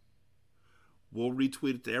Oswald. We'll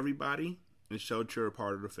retweet it to everybody and show that you're a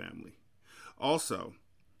part of the family. Also,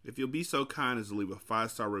 if you'll be so kind as to leave a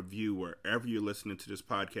 5-star review wherever you're listening to this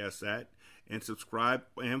podcast at, and subscribe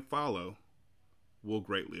and follow, we'll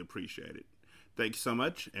greatly appreciate it. Thank you so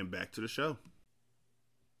much, and back to the show.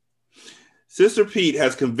 Sister Pete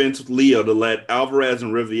has convinced Leo to let Alvarez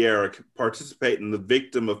and Riviera participate in the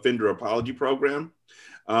Victim Offender Apology Program.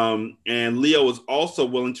 And Leo was also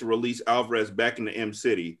willing to release Alvarez back into M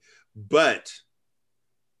City, but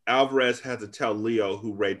Alvarez had to tell Leo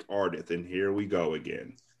who raped Ardith, and here we go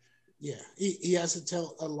again. Yeah, he has to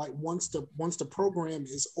tell like once the program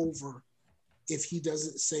is over, if he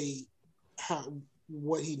doesn't say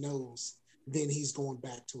what he knows, then he's going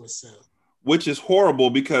back to his cell. Which is horrible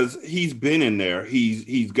because he's been in there.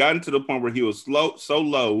 He's gotten to the point where he was so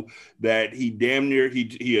low that he damn near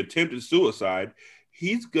he attempted suicide.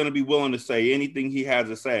 He's going to be willing to say anything he has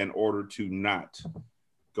to say in order to not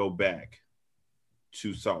go back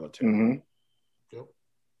to solitary. Mm-hmm. Yep.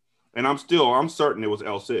 And I'm certain it was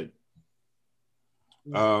El Cid.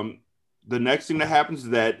 The next thing that happens is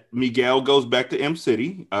that Miguel goes back to M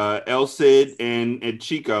City. El Cid and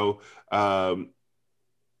Chico don't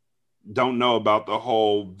know about the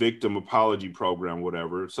whole victim apology program,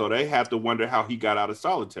 whatever. So they have to wonder how he got out of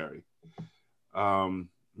solitary.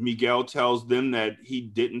 Miguel tells them that he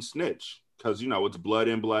didn't snitch because, it's blood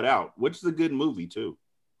in, blood out, which is a good movie too.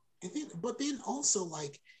 But then also,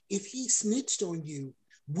 like, if he snitched on you,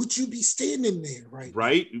 would you be standing there, right?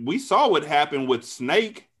 Right. We saw what happened with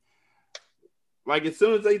Snake. Like, as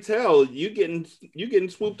soon as they tell, you getting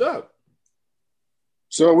swooped up.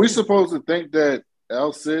 So are we supposed to think that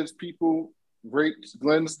El Cid's people raped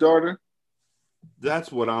Glenn's daughter? That's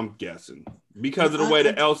what I'm guessing. Because of the way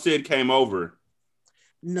that El Cid came over.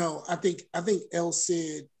 No, I think El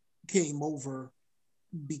Cid came over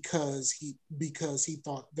because he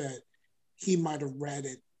thought that he might have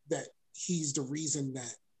ratted that he's the reason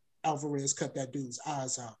that Alvarez cut that dude's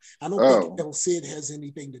eyes out. I don't think El Cid has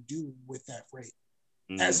anything to do with that rape.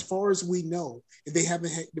 Mm-hmm. As far as we know,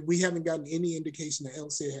 we haven't gotten any indication that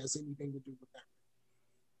El Cid has anything to do with that.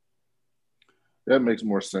 That makes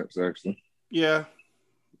more sense, actually. Yeah,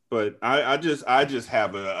 but I just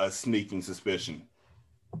have a sneaking suspicion.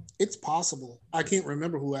 It's possible. I can't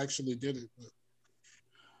remember who actually did it.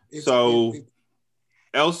 But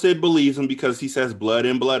El Cid believes him because he says blood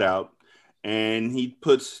in, blood out, and he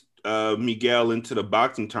puts Miguel into the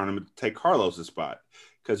boxing tournament to take Carlos's spot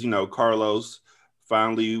because Carlos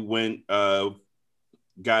finally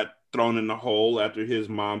got thrown in the hole after his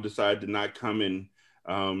mom decided to not come and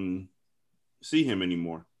see him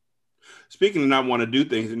anymore. Speaking of not want to do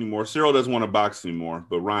things anymore, Cyril doesn't want to box anymore,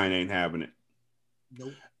 but Ryan ain't having it.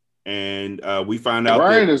 Nope. And we find out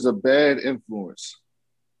Ryan is a bad influence.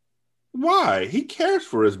 Why? He cares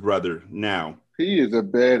for his brother now. He is a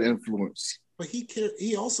bad influence. But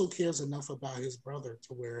he also cares enough about his brother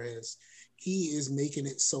to whereas he is making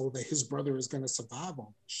it so that his brother is going to survive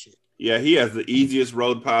all this shit. Yeah, he has the easiest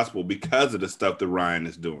road possible because of the stuff that Ryan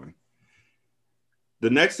is doing.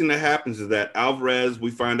 The next thing that happens is that Alvarez, we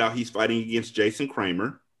find out he's fighting against Jason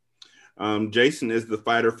Kramer. Jason is the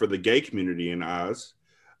fighter for the gay community in Oz.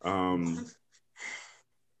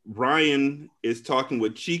 Ryan is talking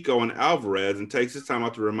with Chico and Alvarez and takes his time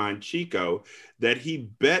out to remind Chico that he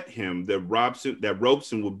bet him that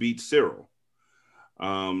Robeson would beat Cyril.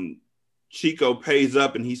 Chico pays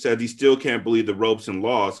up and he says he still can't believe that Robeson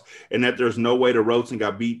lost and that there's no way that Robeson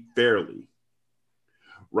got beat fairly.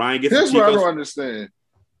 Ryan gets Here's what I don't understand.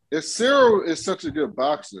 If Cyril is such a good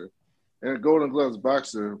boxer and a Golden Gloves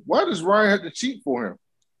boxer, why does Ryan have to cheat for him?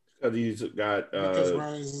 Because he's got because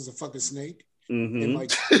Ryan is a fucking snake. Mm-hmm. And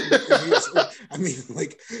like, I mean,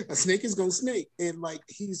 like a snake is gonna snake, and like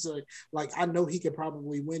he's like I know he could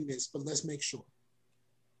probably win this, but let's make sure.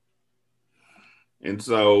 And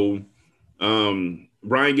so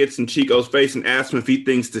Brian gets in Chico's face and asks him if he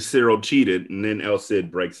thinks that Cyril cheated, and then El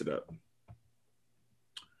Cid breaks it up.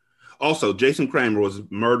 Also, Jason Kramer was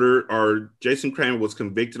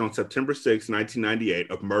convicted on September 6, 1998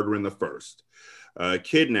 of murdering the first,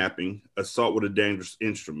 kidnapping, assault with a dangerous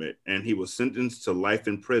instrument, and he was sentenced to life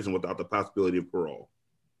in prison without the possibility of parole.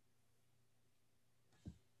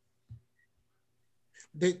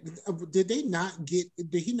 Did he not get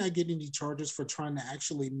any charges for trying to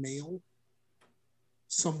actually mail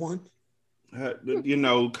someone?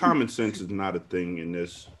 Common sense is not a thing in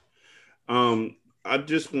this. I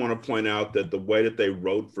just want to point out that the way that they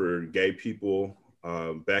wrote for gay people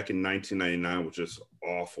back in 1999 was just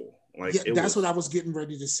awful. Like, yeah, that's what I was getting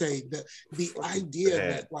ready to say. The idea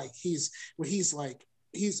bad. that like he's like.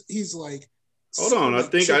 Hold on, I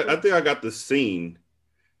think I got the scene,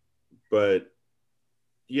 but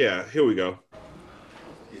yeah, here we go.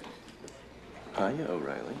 Hiya,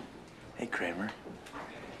 O'Reilly. Hey, Kramer.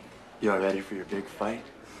 You all ready for your big fight?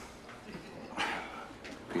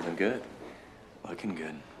 Feeling good. Looking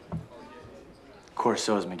good. Of course,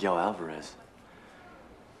 so is Miguel Alvarez.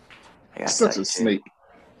 Such a snake.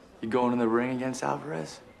 You going in the ring against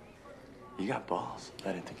Alvarez? You got balls.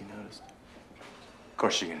 I didn't think you noticed. Of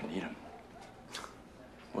course, you're gonna need them.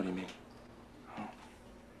 What do you mean? Oh.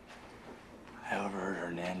 I overheard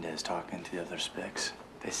Hernandez talking to the other Spics.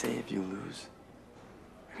 They say if you lose,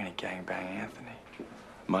 you're gonna gangbang Anthony.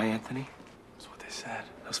 My Anthony? That's what they said.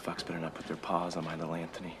 Those fucks better not put their paws on my little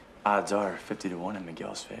Anthony. Odds are 50-1 in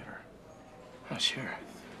Miguel's favor. Oh, sure.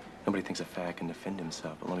 Nobody thinks a fag can defend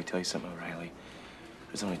himself, but let me tell you something, O'Reilly.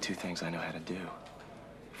 There's only two things I know how to do.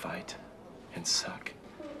 Fight and suck.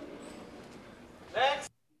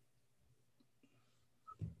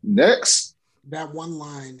 Next. That one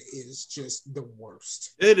line is just the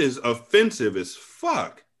worst. It is offensive as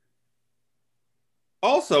fuck.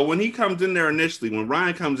 Also, when he comes in there initially, when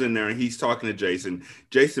Ryan comes in there and he's talking to Jason,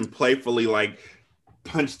 Jason playfully like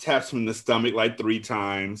punch taps him in the stomach like 3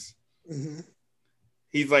 times. Mm-hmm.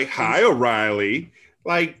 He's like, "Hi, O'Reilly."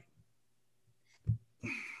 Like,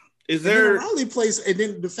 is there? O'Reilly plays, and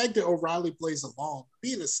then the fact that O'Reilly plays along,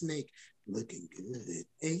 being a snake, looking good,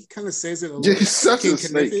 and he kind of says it a little King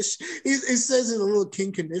Caniffish. He says it a little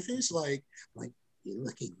King Caniffish, like you're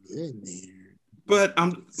looking good, man. But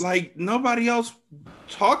I'm like, nobody else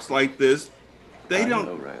talks like this. They don't.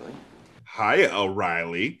 O'Reilly. Hi,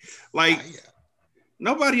 O'Reilly. Like,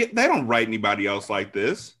 nobody. They don't write anybody else like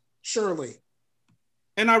this. Shirley.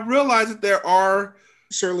 And I realize that there are.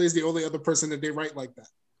 Shirley is the only other person that they write like that.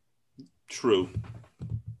 True.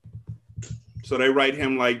 So they write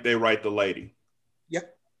him like they write the lady.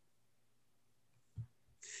 Yep.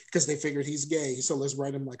 Because they figured he's gay, so let's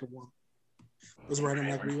write him like a woman. Let's write him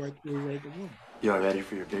like we write the woman. You all ready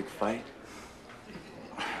for your big fight?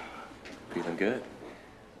 Feeling good.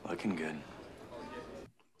 Looking good.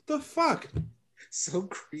 What the fuck? So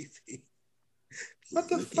creepy. What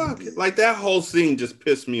the fuck? Good. Like, that whole scene just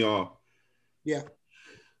pissed me off. Yeah.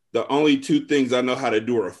 The only 2 things I know how to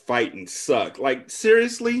do are fight and suck. Like,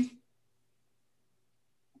 seriously?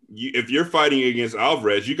 If you're fighting against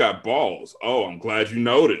Alvarez, you got balls. Oh, I'm glad you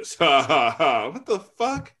noticed. Ha ha ha. What the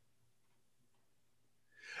fuck?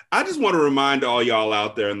 I just want to remind all y'all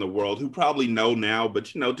out there in the world who probably know now, but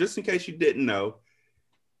just in case you didn't know,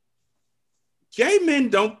 gay men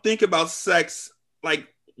don't think about sex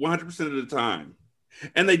like 100% of the time.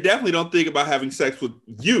 And they definitely don't think about having sex with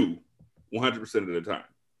you 100% of the time.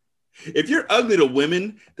 If you're ugly to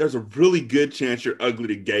women, there's a really good chance you're ugly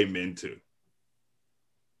to gay men too.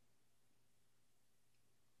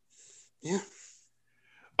 Yeah.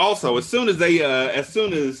 Also, as soon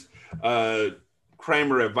as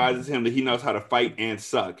Kramer advises him that he knows how to fight and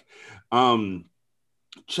suck,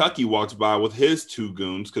 Chucky walks by with his 2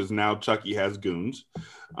 goons, because now Chucky has goons.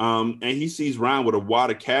 And he sees Ryan with a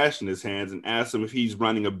wad of cash in his hands and asks him if he's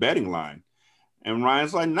running a betting line. And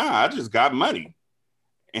Ryan's like, "Nah, I just got money."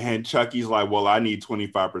 And Chucky's like, "Well, I need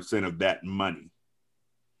 25% of that money."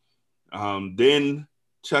 Then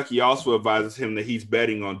Chucky also advises him that he's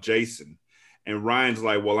betting on Jason. And Ryan's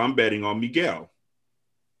like, "Well, I'm betting on Miguel."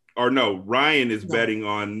 Or no, Ryan is betting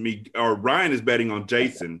on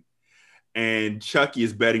Jason. And Chucky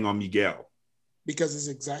is betting on Miguel. Because it's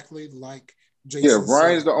exactly like Jason. Yeah,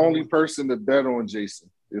 Ryan's the only person to bet on Jason,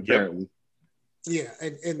 apparently. Yep. Yeah,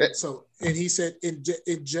 and he said,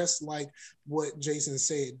 it just like what Jason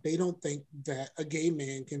said, they don't think that a gay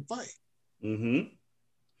man can fight. Mm-hmm.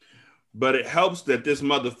 But it helps that this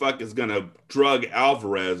motherfucker is gonna drug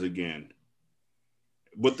Alvarez again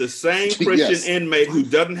with the same Christian inmate who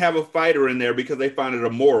doesn't have a fighter in there because they find it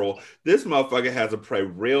immoral. This motherfucker has to pray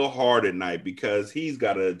real hard at night because he's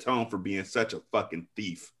got to atone for being such a fucking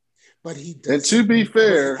thief. But he does. And to be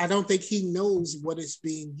fair, I don't think he knows what it's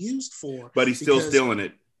being used for. But he's still stealing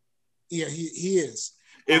it. Yeah, he is.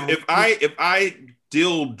 If I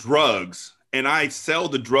deal drugs and I sell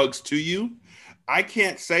the drugs to you, I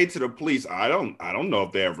can't say to the police, I don't know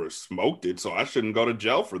if they ever smoked it, so I shouldn't go to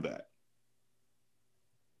jail for that.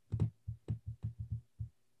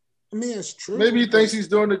 I mean, it's true. Maybe he thinks he's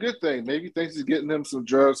doing a good thing. Maybe he thinks he's getting them some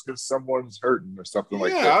drugs because someone's hurting or something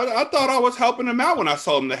like that. Yeah, I thought I was helping him out when I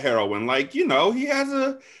sold him the heroin. Like, you know, he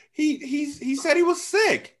said he was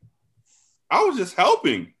sick. I was just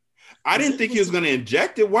helping. I didn't think he was going to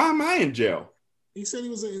inject it. Why am I in jail? He said he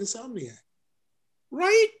was an insomniac.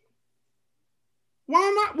 Right? Why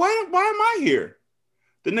am I here?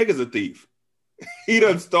 The nigga's a thief. He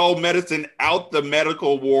done stole medicine out the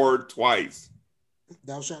medical ward twice.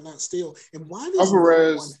 Thou shalt not steal. And why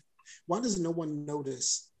does no one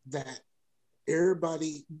notice that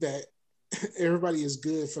everybody is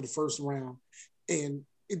good for the first round, and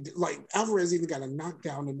like Alvarez even got a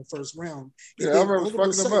knockdown in the first round. Yeah, Alvarez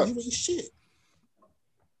fucking him up. You ain't shit.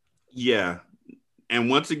 Yeah, and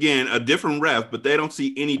once again, a different ref, but they don't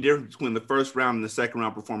see any difference between the first round and the second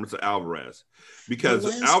round performance of Alvarez because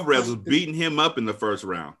Alvarez was beating him up in the first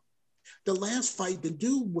round. The last fight, the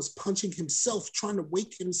dude was punching himself, trying to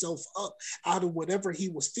wake himself up out of whatever he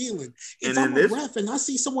was feeling. If I'm a ref and I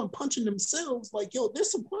see someone punching themselves, like, yo,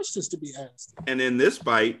 there's some questions to be asked. And in this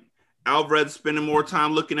fight, Alvarez spending more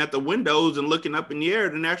time looking at the windows and looking up in the air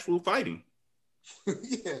than actual fighting.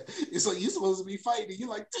 Yeah, it's like you're supposed to be fighting. You're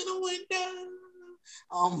like, to the window.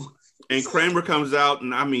 And Kramer comes out,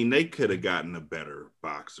 and I mean, they could have gotten a better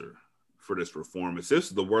boxer for this performance. This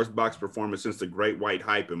is the worst box performance since the Great White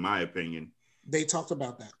Hype, in my opinion. They talked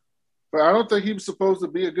about that. But I don't think he was supposed to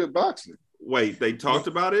be a good boxer. Wait, they talked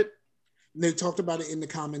about it? They talked about it in the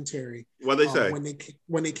commentary. What they say?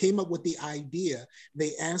 When they came up with the idea,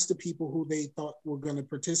 they asked the people who they thought were going to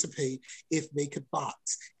participate if they could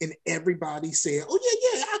box, and everybody said, "Oh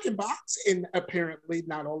yeah, I can box." And apparently,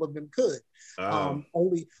 not all of them could.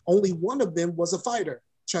 Only one of them was a fighter,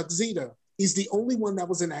 Chuck Zito. He's the only one that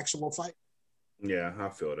was an actual fight. Yeah, I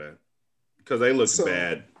feel that because they look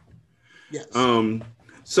bad. Yes.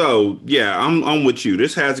 So yeah, I'm with you.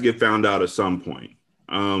 This has to get found out at some point.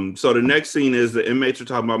 So the next scene is the inmates are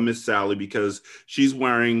talking about Miss Sally because she's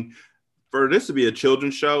wearing, for this to be a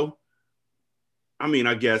children's show. I mean,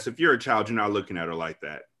 I guess if you're a child, you're not looking at her like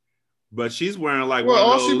that. But she's wearing like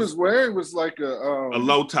all she was wearing was like a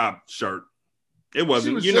low top shirt. It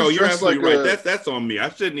wasn't, you're absolutely right. That's on me. I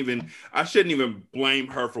shouldn't even blame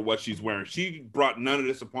her for what she's wearing. She brought none of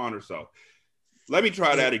this upon herself. Let me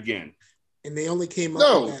try that again. And they only came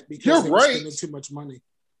up with that because they were spending too much money.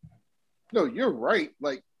 No, you're right.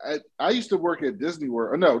 Like I used to work at Disney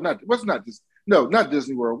World. Not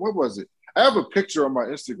Disney World. What was it? I have a picture on my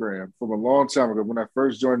Instagram from a long time ago when I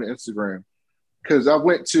first joined the Instagram because I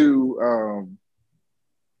went to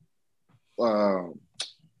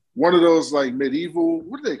one of those like medieval.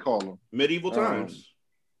 What do they call them? Medieval times.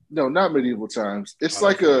 No, not medieval times. It's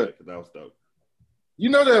that was dope. You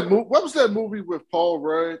know that movie? What was that movie with Paul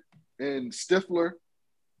Rudd and Stifler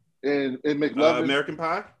and McLovin? American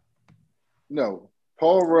Pie. No,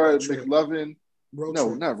 Paul Rudd, McLovin.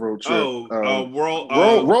 Not Road Trip.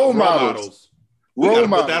 Role models. We gotta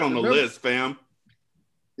put that on the list, fam.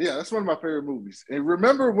 Yeah, that's one of my favorite movies. And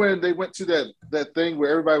remember when they went to that thing where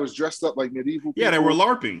everybody was dressed up like medieval people? Yeah, they were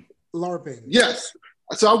LARPing. Yes.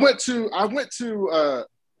 So I went to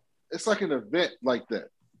it's like an event like that.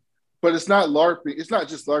 But it's not LARPing. It's not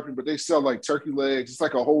just LARPing, but they sell like turkey legs. It's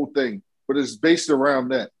like a whole thing, but it's based around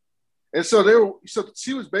that. And so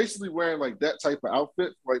she was basically wearing like that type of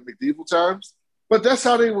outfit, like medieval times, but that's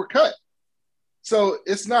how they were cut. So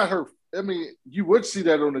it's not her. I mean, you would see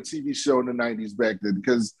that on a TV show in the 90s back then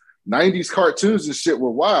because 90s cartoons and shit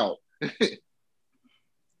were wild.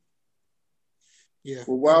 Yeah.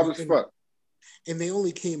 Were wild as fuck. And they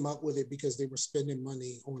only came up with it because they were spending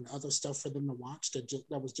money on other stuff for them to watch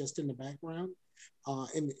that was just in the background.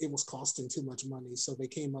 And it was costing too much money. So they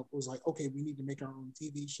came up, was like, okay, we need to make our own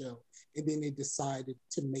TV show. And then they decided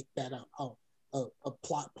to make that a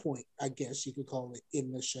plot point, I guess you could call it,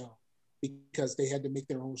 in the show because they had to make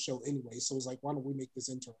their own show anyway. So it was like, why don't we make this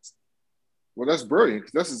interesting? Well, that's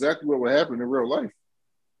brilliant. That's exactly what would happen in real life.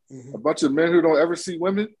 Mm-hmm. A bunch of men who don't ever see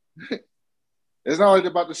women. It's not like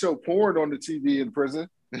they're about to show porn on the TV in prison.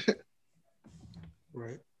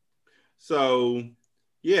 Right. So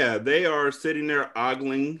Yeah, they are sitting there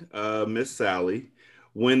ogling Miss Sally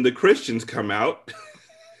when the Christians come out.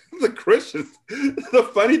 The Christians. The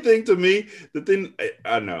funny thing to me, the thing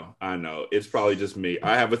I know, it's probably just me.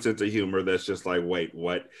 I have a sense of humor that's just like, wait,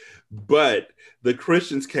 what? But the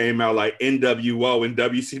Christians came out like NWO and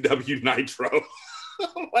WCW Nitro.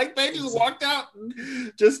 Like they just walked out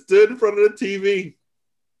and just stood in front of the TV.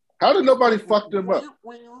 How did nobody fuck them up?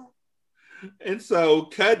 And so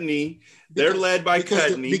Cudney, they're led by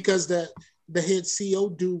Cudney. Because the head CO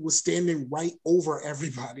dude was standing right over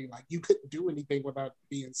everybody. Like you couldn't do anything without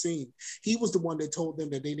being seen. He was the one that told them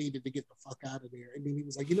that they needed to get the fuck out of there. And then he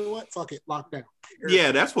was like, you know what? Fuck it. Lockdown.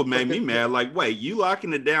 Yeah, that's what made me mad. Like, wait, you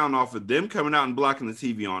locking it down off of them coming out and blocking the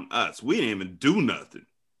TV on us. We didn't even do nothing.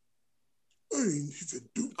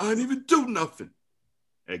 I didn't even do nothing.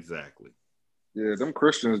 Exactly. Yeah, them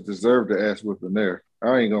Christians deserve the ass whipping there.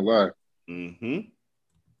 I ain't gonna lie. Mm-hmm.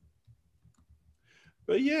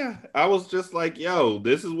 But yeah, I was just like, yo,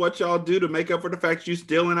 this is what y'all do to make up for the fact you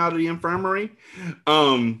stealing out of the infirmary.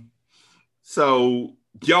 So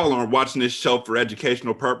y'all aren't watching this show for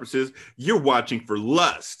educational purposes. You're watching for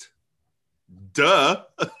lust. Duh.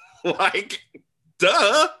 Like,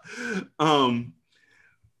 duh.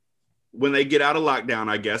 When they get out of lockdown,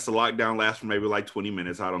 I guess the lockdown lasts for maybe like 20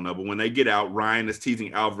 minutes. I don't know. But when they get out, Ryan is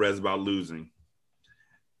teasing Alvarez about losing.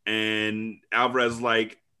 And Alvarez is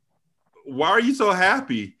like, why are you so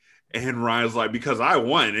happy? And Ryan's like, because I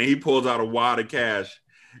won. And he pulls out a wad of cash.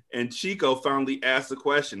 And Chico finally asks the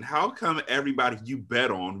question, how come everybody you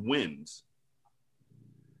bet on wins?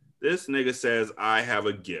 This nigga says, I have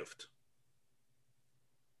a gift.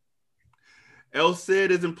 El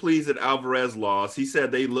Cid isn't pleased that Alvarez lost. He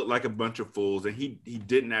said they look like a bunch of fools. And he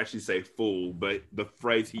didn't actually say fool, but the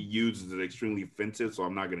phrase he uses is extremely offensive, so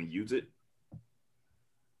I'm not going to use it.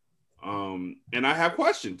 And I have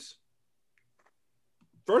questions.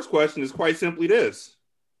 First question is quite simply this.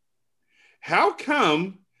 How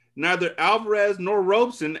come neither Alvarez nor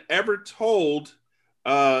Robeson ever told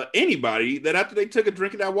anybody that after they took a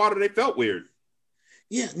drink of that water, they felt weird?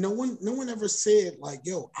 Yeah, no one ever said like,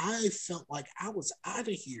 yo, I felt like I was out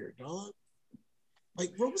of here, dog.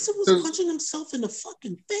 Like Robeson was punching himself in the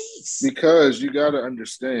fucking face. Because you got to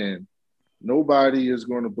understand, nobody is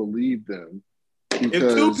going to believe them.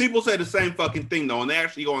 If two people say the same fucking thing though, and they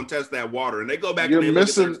actually go and test that water, and they go back and they look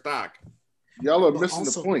at their stock, y'all are missing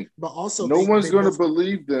the point. But also, no one's going to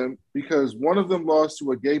believe them because one of them lost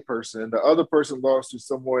to a gay person, and the other person lost to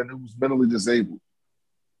someone who's mentally disabled.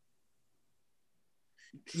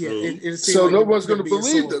 Yeah, so no one's going to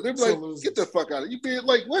believe them. They're like, "Get the fuck out of here!" You being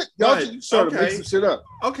like, "What? Y'all just trying to make some shit up."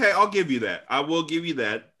 Okay, I'll give you that. I will give you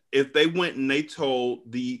that. If they went and they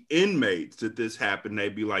told the inmates that this happened,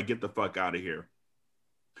 they'd be like, "Get the fuck out of here."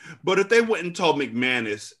 But if they went and told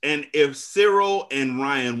McManus, and if Cyril and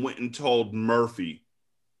Ryan went and told Murphy,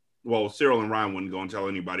 well, Cyril and Ryan wouldn't go and tell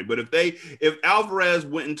anybody. But if Alvarez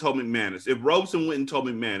went and told McManus, if Robeson went and told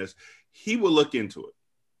McManus, he would look into it.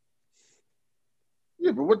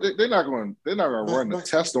 Yeah, but what they're not going to run a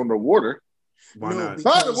test on the water. Why not?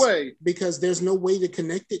 By the way, because there's no way to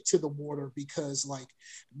connect it to the water because, like,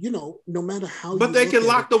 no matter how. But they can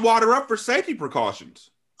lock the water up for safety precautions.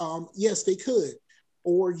 Yes, they could.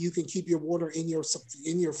 Or you can keep your water in your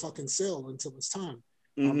fucking cell until it's time.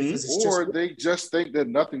 Mm-hmm. They just think that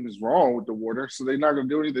nothing is wrong with the water, so they're not going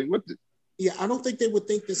to do anything with it. Yeah, I don't think they would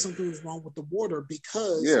think that something is wrong with the water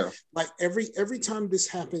because, like every time this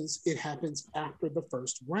happens, it happens after the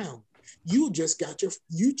first round. You just got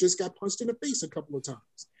punched in the face a couple of times,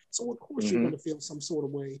 so of course you're going to feel some sort of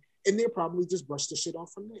way, and they'll probably just brush the shit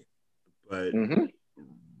off from there. But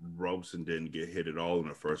Robeson didn't get hit at all in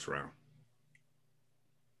the first round.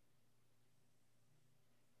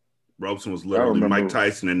 Robeson was literally Mike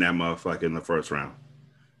Tyson in that motherfucker in the first round.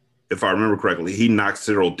 If I remember correctly, he knocked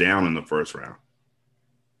Cyril down in the first round.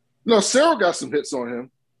 No, Cyril got some hits on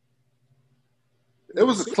him. It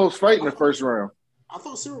was a close fight in the first round. I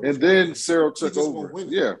thought Cyril and then Cyril took over.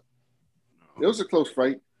 Yeah. It was a close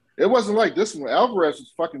fight. It wasn't like this one. Alvarez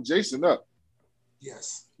was fucking Jason up.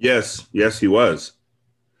 Yes, he was.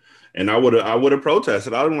 And I would have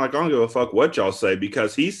protested. I don't give a fuck what y'all say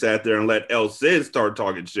because he sat there and let El Cid start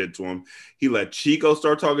talking shit to him. He let Chico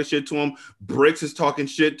start talking shit to him. Bricks is talking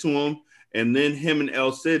shit to him. And then him and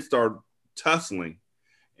El Cid start tussling.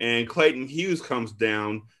 And Clayton Hughes comes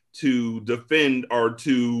down to defend or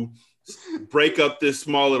to break up this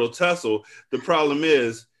small little tussle. The problem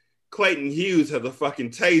is Clayton Hughes has a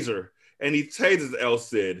fucking taser. And he tases El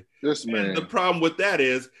Cid. This man. And the problem with that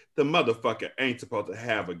is the motherfucker ain't supposed to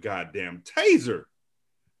have a goddamn taser.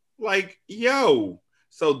 Like, yo.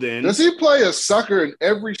 So then. Does he play a sucker in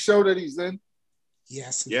every show that he's in?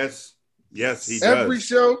 Yes. Yes, he does. Every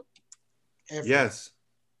show? Yes.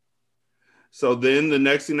 So then the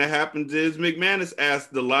next thing that happens is McManus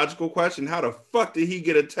asks the logical question, how the fuck did he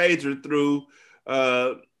get a taser through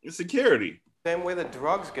security? Same way the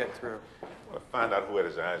drugs get through. We'll find out who had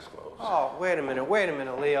his eyes closed. Oh, wait a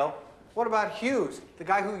minute, Leo. What about Hughes, the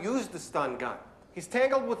guy who used the stun gun? He's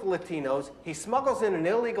tangled with Latinos, he smuggles in an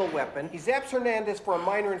illegal weapon, he zaps Hernandez for a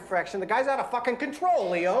minor infraction. The guy's out of fucking control,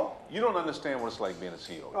 Leo. You don't understand what it's like being a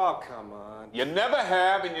CO. Oh, come on. You never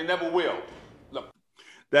have and you never will. Look.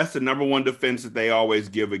 That's the number one defense that they always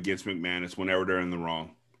give against McManus whenever they're in the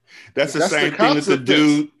wrong. That's the same thing that the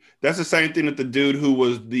dude. That's the same thing that the dude who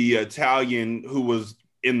was the Italian who was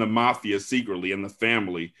in the mafia secretly in the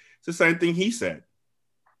family. It's the same thing he said.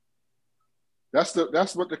 That's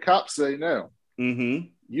what the cops say now. Mm-hmm.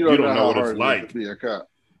 You don't know what hard it's like to be a cop.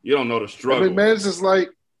 You don't know the struggle. And McManus is like,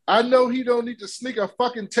 I know he don't need to sneak a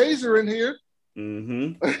fucking taser in here.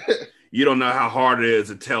 Mm-hmm. You don't know how hard it is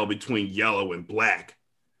to tell between yellow and black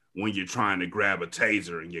when you're trying to grab a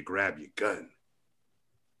taser and you grab your gun.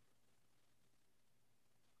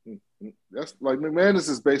 That's like McManus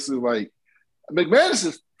is basically like McManus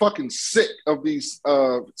is fucking sick of these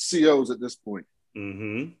COs at this point.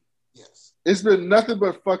 Mm-hmm. Yes. It's been nothing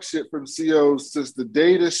but fuck shit from COs since the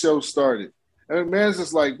day this show started. And McManus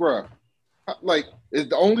is like, bruh, like, is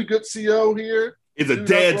the only good CO here? Is a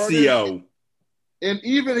dead CO. And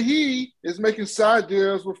even he is making side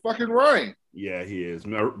deals with fucking Ryan. Yeah, he is.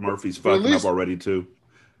 Murphy's fucking up already too.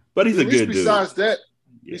 But he's a good dude.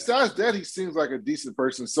 Besides that, he seems like a decent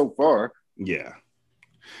person so far. Yeah.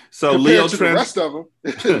 So Compared to the rest of them,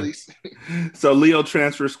 at least. So Leo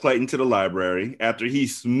transfers Clayton to the library after he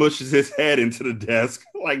smushes his head into the desk.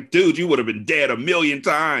 Like, dude, you would have been dead 1,000,000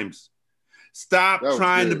 times. Stop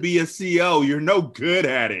trying to be a CO. You're no good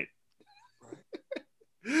at it.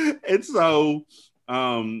 And so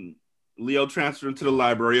Leo transferred him to the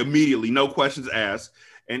library immediately, no questions asked.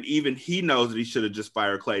 And even he knows that he should have just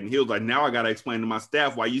fired Clayton. He was like, now I got to explain to my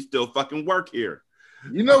staff why you still fucking work here.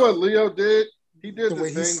 You know what Leo did? He did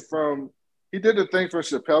the thing for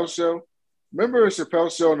Chappelle's show. Remember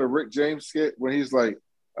Chappelle's show on the Rick James skit when he's like,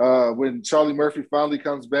 when Charlie Murphy finally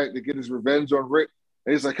comes back to get his revenge on Rick,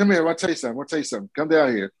 and he's like, come here, I want to tell you something. Come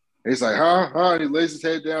down here. And he's like, huh? And he lays his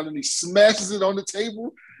head down and he smashes it on the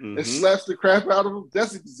table and slaps the crap out of him.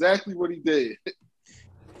 That's exactly what he did.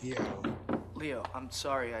 Yeah. Leo, I'm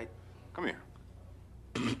sorry. Come here.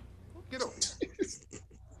 Get over here.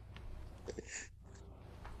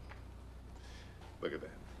 Look at that.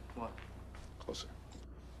 What? Closer.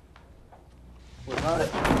 What?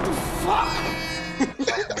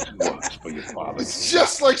 For your father. It's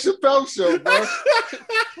just like Chappelle's show, bro.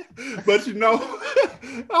 But you know,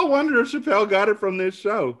 I wonder if Chappelle got it from this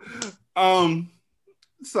show.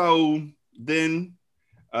 So then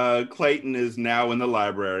Clayton is now in the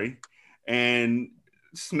library, and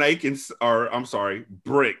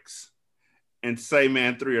Bricks and Say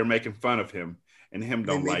Man 3 are making fun of him, and him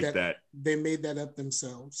don't like that. They made that up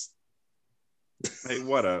themselves. Hey,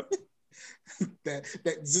 what up? that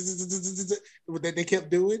they kept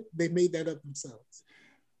doing, they made that up themselves.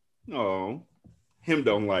 Oh, him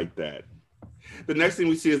don't like that. The next thing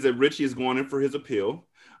we see is that Richie is going in for his appeal.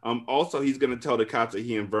 Also, he's going to tell the cops that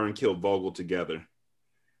he and Vern killed Vogel together.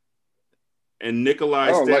 And Nikolai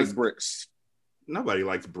I don't like Bricks. Nobody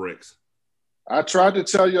likes Bricks. I tried to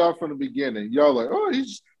tell y'all from the beginning. Y'all like, oh,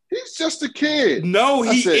 he's just a kid. No,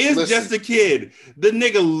 he is just a kid. The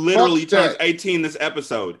nigga literally turns 18 this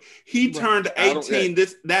episode. He turned 18.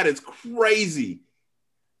 That is crazy.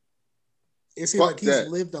 It seems like he's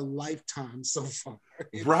lived a lifetime so far.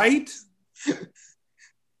 Right?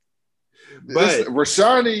 But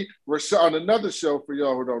Rashani on another show for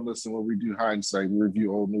y'all who don't listen when we do hindsight, we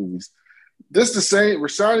review old movies.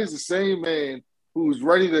 Rashani's the same man who's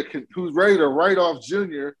ready to write off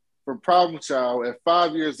Junior from Problem Child at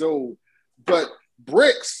 5 years old. But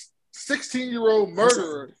Bricks, 16-year-old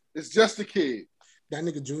murderer, is just a kid. That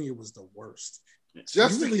nigga Junior was the worst.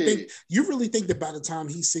 Just a kid. You really think that by the time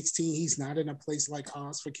he's 16, he's not in a place like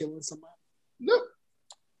Oz for killing somebody? Nope.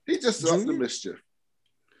 He just up the mischief.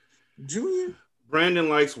 Junior? Brandon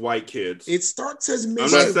likes white kids. It starts as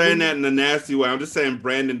mischief. I'm not saying that in a nasty way. I'm just saying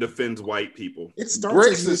Brandon defends white people. It starts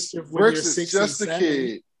as mischief when Bricks you're 6 is just and a 7.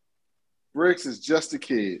 kid. Bricks is just a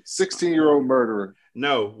kid. 16-year-old murderer.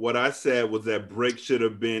 No, what I said was that Bricks should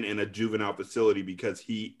have been in a juvenile facility because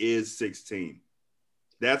he is 16.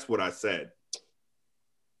 That's what I said.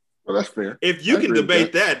 Well, that's fair. If you can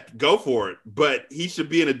debate that, go for it. But he should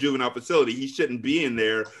be in a juvenile facility. He shouldn't be in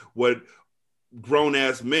there with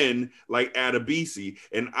grown-ass men like Adebisi.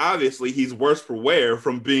 And obviously he's worse for wear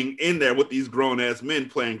from being in there with these grown-ass men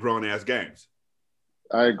playing grown-ass games.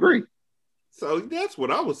 I agree. So that's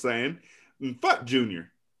what I was saying. Fuck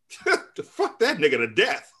Junior. Fuck that nigga to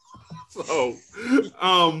death. So,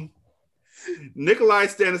 Nikolai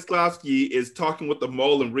Stanislavski is talking with the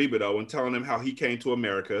mole and Rebido and telling them how he came to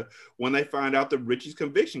America when they find out that Richie's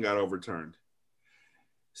conviction got overturned.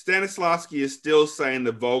 Stanislavski is still saying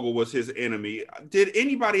that Vogel was his enemy. Did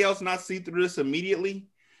anybody else not see through this immediately?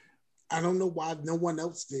 I don't know why no one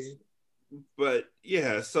else did. But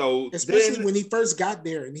yeah, so especially when he first got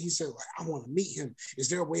there and he said, like, I want to meet him. Is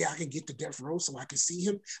there a way I can get to death row so I can see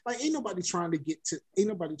him? Like, ain't nobody trying to get to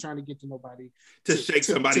nobody to shake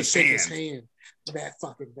somebody's hand that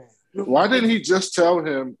fucking bad. Why didn't he just tell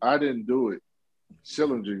him I didn't do it?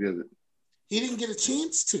 Schillinger did it. He didn't get a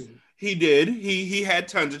chance to. He did. He had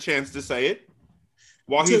tons of chance to say it.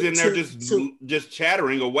 While he's in there just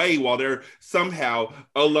chattering away while they're somehow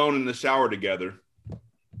alone in the shower together.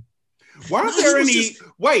 Why aren't there any?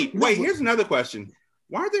 Wait. Here's another question.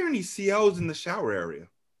 Why are there any COs in the shower area?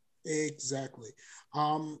 Exactly.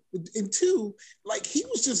 And two, like he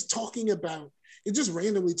was just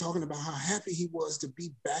randomly talking about how happy he was to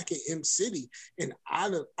be back in M City and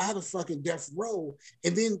out of fucking death row.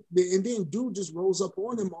 And then dude just rolls up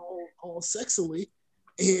on him all sexily,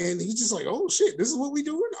 and he's just like, "Oh shit, this is what we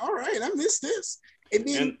doing? All right, I missed this." And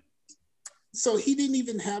then so he didn't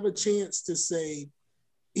even have a chance to say.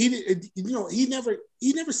 He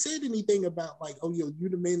never said anything about like, oh, yo, you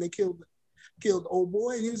the man that killed old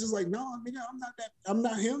boy. And he was just like, no, nigga, I'm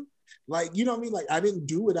not him. Like, you know what I mean? Like, I didn't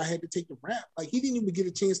do it. I had to take the rap. Like, he didn't even get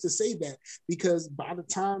a chance to say that because by the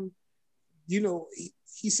time,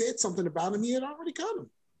 he said something about him, he had already cut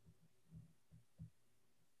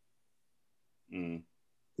him.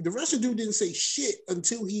 The Russian dude didn't say shit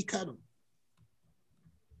until he cut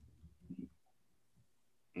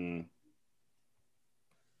him.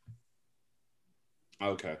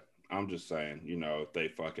 Okay, I'm just saying, if they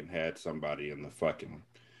fucking had somebody in the fucking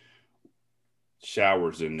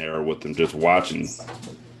showers in there with them just watching,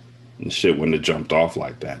 and shit wouldn't have jumped off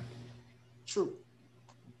like that. True.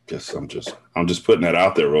 Guess I'm just putting that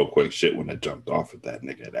out there real quick. Shit wouldn't have jumped off at that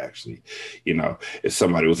nigga. It actually, if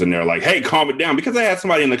somebody was in there like, hey, calm it down, because I had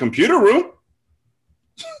somebody in the computer room.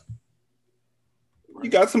 You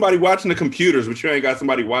got somebody watching the computers, but you ain't got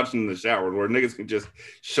somebody watching in the shower where niggas can just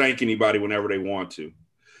shank anybody whenever they want to.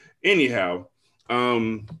 Anyhow,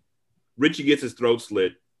 Richie gets his throat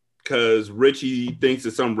slit because Richie thinks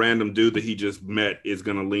that some random dude that he just met is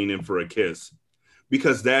going to lean in for a kiss.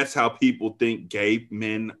 Because that's how people think gay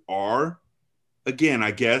men are. Again, I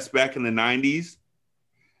guess back in the 90s,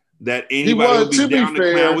 that anybody would be down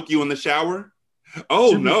to clown with you in the shower.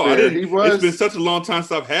 Oh, no, I didn't. It's been such a long time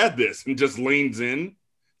since I've had this, and just leans in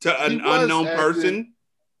to an unknown person.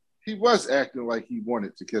 He was acting like he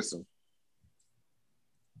wanted to kiss him.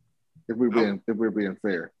 If we're being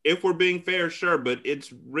fair. If we're being fair, sure. But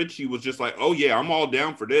it's Richie was just like, oh, yeah, I'm all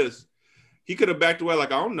down for this. He could have backed away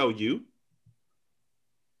like, I don't know you.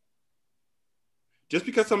 Just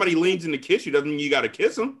because somebody leans in to kiss you doesn't mean you got to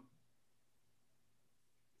kiss them.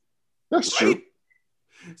 That's true.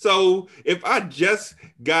 So if I just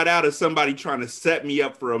got out of somebody trying to set me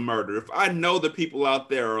up for a murder, if I know the people out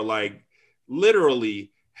there are like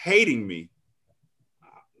literally hating me,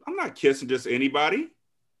 I'm not kissing just anybody.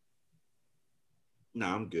 No,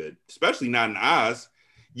 I'm good. Especially not in Oz.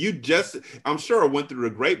 I'm sure I went through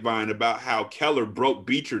the grapevine about how Keller broke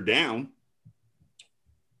Beecher down.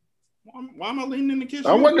 Why am I leaning in the kitchen?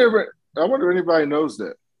 I wonder if anybody knows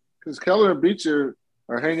that. Because Keller and Beecher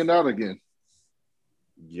are hanging out again.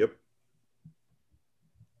 Yep.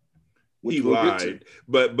 He lied.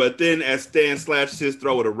 But then as Stan slashed his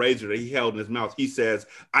throat with a razor that he held in his mouth, he says,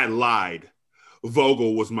 I lied.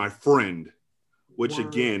 Vogel was my friend. Which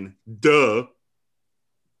again, duh.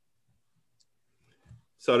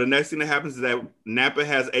 So the next thing that happens is that Napa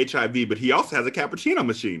has HIV, but he also has a cappuccino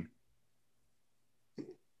machine.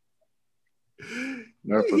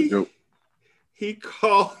 Not for the joke. He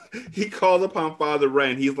called upon Father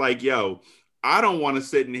Ray and he's like, yo, I don't want to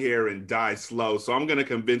sit in here and die slow. So I'm gonna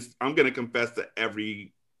confess to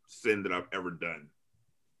every sin that I've ever done.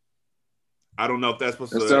 I don't know if that's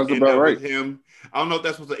supposed to end up with him. I don't know if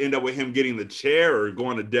that's supposed to end up with him getting the chair or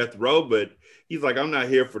going to death row, but he's like, I'm not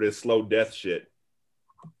here for this slow death shit.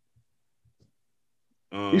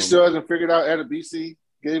 He still hasn't figured out Adebisi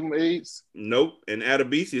gave him AIDS? Nope. And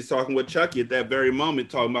Adebisi is talking with Chucky at that very moment,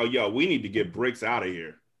 talking about, yo, we need to get Bricks out of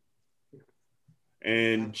here.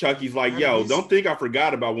 And Chucky's like, yo, don't think I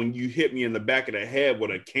forgot about when you hit me in the back of the head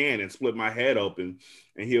with a can and split my head open.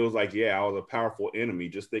 And he was like, yeah, I was a powerful enemy.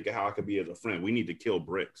 Just think of how I could be as a friend. We need to kill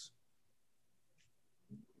Bricks.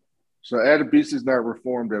 So Adebisi's not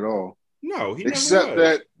reformed at all. No, he except never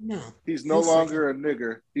was. that he's no longer a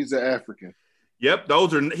nigger. He's an African. Yep,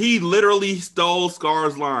 he literally stole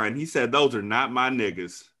Scar's line. He said, those are not my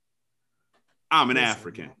niggas. I'm an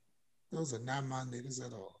African. Those are not my niggas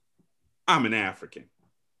at all. I'm an African.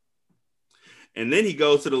 And then he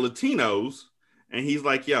goes to the Latinos and he's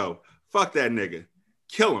like, yo, fuck that nigga.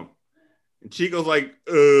 Kill him. And Chico's like,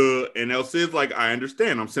 and El Cid's like, I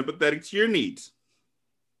understand. I'm sympathetic to your needs.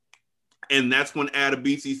 And that's when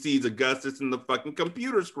Adebisi sees Augustus in the fucking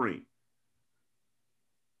computer screen.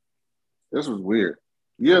 This was weird.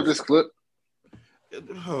 You have this clip?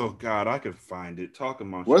 Oh, God, I could find it. Talk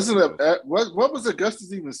amongst what was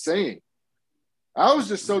Augustus even saying? I was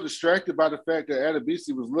just so distracted by the fact that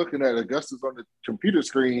Adebisi was looking at Augustus on the computer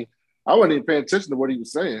screen. I wasn't even paying attention to what he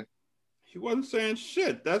was saying. He wasn't saying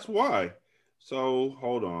shit. That's why. So,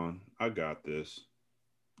 hold on. I got this.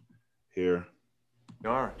 Here. You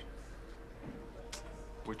aren't.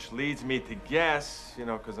 Which leads me to guess,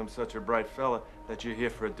 because I'm such a bright fella, that you're here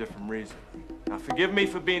for a different reason. Now, forgive me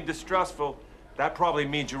for being distrustful. That probably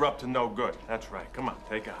means you're up to no good. That's right. Come on,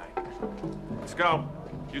 take a hike. Let's go.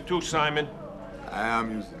 You too, Simon. I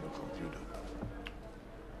am using the computer.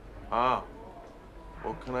 Ah.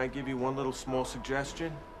 Well, can I give you one little small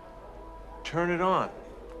suggestion? Turn it on.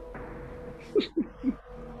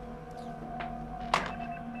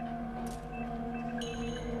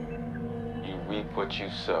 You reap what you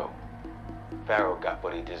sow. Pharaoh got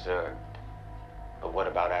what he deserved. But what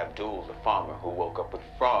about Abdul, the farmer who woke up with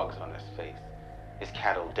frogs on his face? His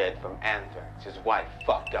cattle dead from anthrax, his wife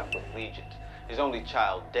fucked up with legions, his only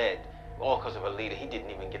child dead, all because of a leader he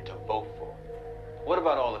didn't even get to vote for. What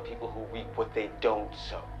about all the people who reap what they don't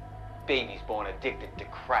sow? Babies born addicted to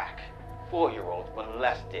crack, 4-year-olds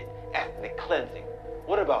molested, ethnic cleansing.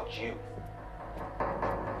 What about you?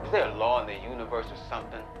 Is there a law in the universe or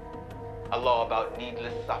something? A law about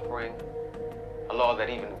needless suffering? A law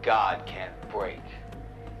that even God can't break?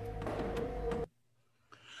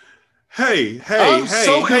 Hey,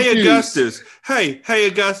 confused. Augustus. Hey,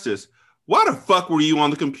 Augustus. Why the fuck were you on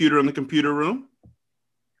the computer in the computer room?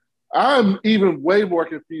 I'm even way more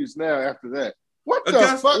confused now after that. What the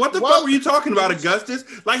fuck? What the fuck were you talking about, Augustus?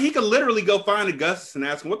 Like, he could literally go find Augustus and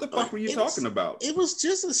ask him, what the fuck were you talking about? It was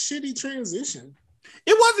just a shitty transition.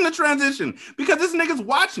 It wasn't a transition because this nigga's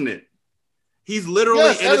watching it. He's literally,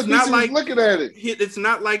 and it's not like looking at it. It's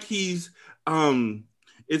not like he's,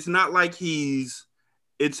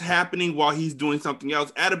 it's happening while he's doing something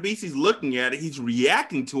else. Adebisi's looking at it. He's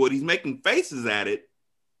reacting to it. He's making faces at it.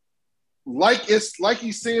 Like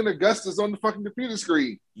he's seeing Augustus on the fucking computer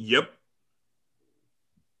screen. Yep.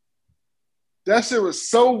 That shit was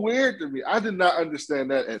so weird to me. I did not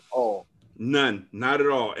understand that at all. None, not at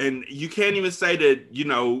all. And you can't even say that,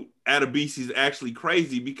 Adebisi's actually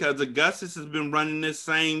crazy because Augustus has been running this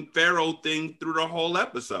same Pharaoh thing through the whole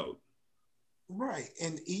episode. Right.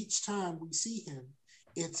 And each time we see him,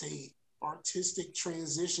 it's a artistic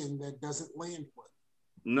transition that doesn't land well.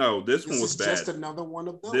 No, this one was bad. Just another one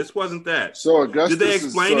of those. This wasn't that. So Augustus, did they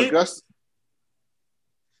explain it?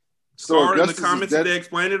 Scar in the comments, did they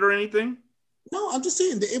explain it or anything? No, I'm just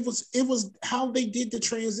saying that it was how they did the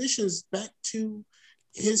transitions back to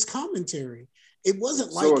his commentary. It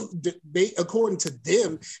wasn't like they, according to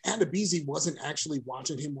them, Adebisi wasn't actually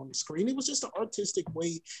watching him on the screen. It was just an artistic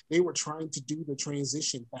way they were trying to do the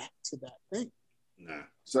transition back to that thing. Nah.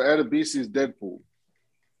 So Adebisi is Deadpool.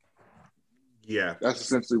 Yeah. That's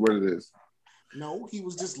essentially what it is. No, he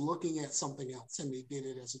was just looking at something else and they did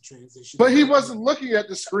it as a transition. But he wasn't looking at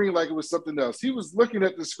the screen like it was something else. He was looking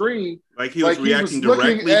at the screen like he was reacting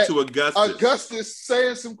directly to Augustus. Augustus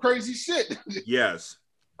saying some crazy shit. Yes.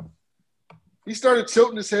 He started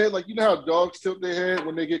tilting his head, like, you know how dogs tilt their head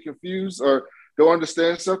when they get confused or don't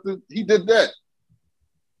understand something? He did that.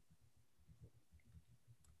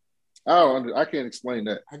 I can't explain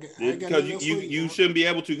that. Because you shouldn't be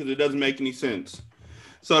able to because it doesn't make any sense.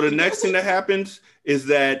 So the next thing that happens is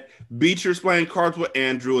that Beecher's playing cards with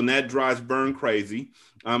Andrew, and that drives Byrne crazy.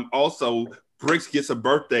 Also, Bricks gets a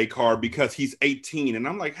birthday card because he's 18. And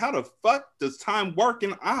I'm like, how the fuck does time work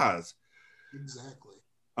in Oz? Exactly.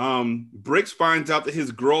 Bricks finds out that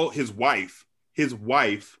his wife,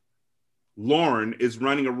 Lauren, is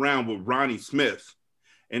running around with Ronnie Smith.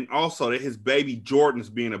 And also that his baby Jordan is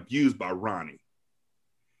being abused by Ronnie.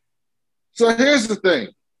 So here's the thing.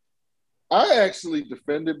 I actually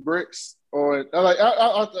defended Bricks on,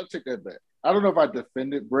 I'll take that back. I don't know if I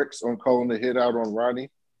defended Bricks on calling the hit out on Ronnie,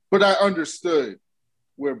 but I understood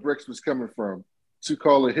where Bricks was coming from to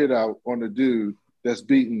call a hit out on a dude that's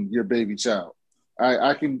beating your baby child.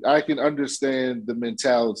 I can understand the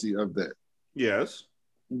mentality of that. Yes.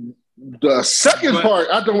 The second part,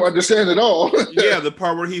 I don't understand at all. Yeah, the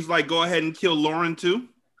part where he's like, go ahead and kill Lauren too.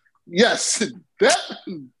 Yes, that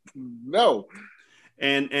no.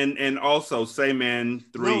 And also Say Man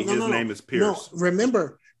 3, his name is Pierce. No,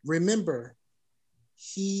 remember,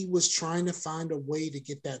 he was trying to find a way to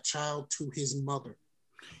get that child to his mother.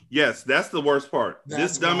 Yes, that's the worst part.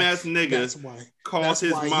 This dumbass nigga calls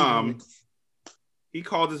his mom. He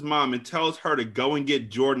called his mom and tells her to go and get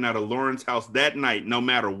Jordan out of Lauren's house that night, no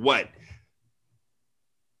matter what.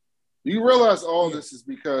 You realize all this is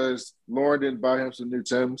because Lauren didn't buy him some new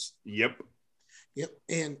Timbs? Yep.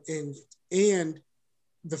 And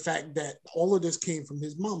the fact that all of this came from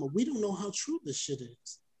his mama. We don't know how true this shit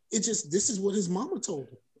is. This is what his mama told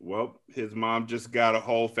him. Well, his mom just got a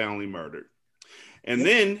whole family murdered. And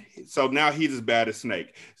then, so now he's as bad as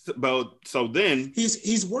Snake. So then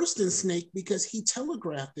he's worse than Snake because he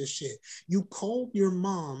telegraphed this shit. You called your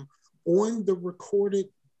mom on the recorded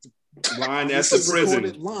line at the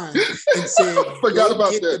prison line and said, "Forgot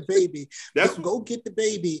about get that. The baby. Go get the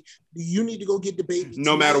baby. You need to go get the baby.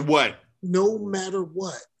 No matter what. No matter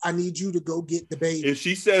what, I need you to go get the baby. If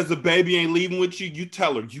she says the baby ain't leaving with you, you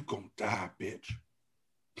tell her you gonna die, bitch."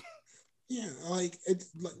 Yeah, like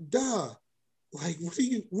it's like duh. Like, what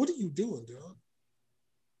are you doing, dog?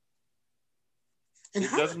 And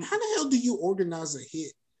how the hell do you organize a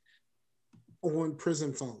hit on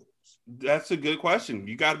prison phones? That's a good question.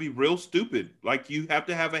 You got to be real stupid. Like, you have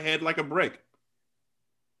to have a head like a brick.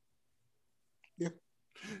 Yeah.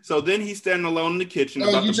 So then he's standing alone in the kitchen.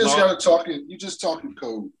 No, you just got to talking. You just talking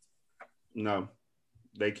code. No,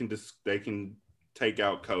 they can take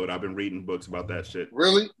out code. I've been reading books about that shit.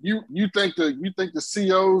 Really? You think the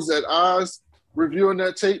COs at Oz reviewing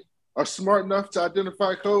that tape are smart enough to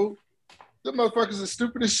identify code? The motherfuckers are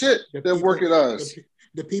stupid as shit. They work at Oz.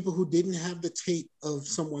 The people who didn't have the tape of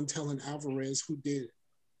someone telling Alvarez who did it.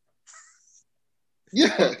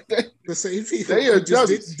 Yeah. The same people who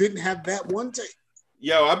just didn't have that one tape.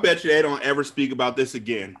 Yo, I bet you they don't ever speak about this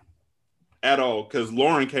again. At all. Because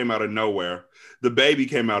Lauren came out of nowhere. The baby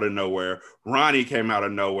came out of nowhere. Ronnie came out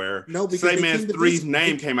of nowhere. No, because Say Man's 3's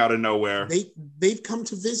name came out of nowhere. They've come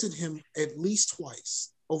to visit him at least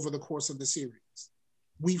twice over the course of the series.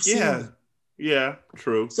 We've seen them. Yeah,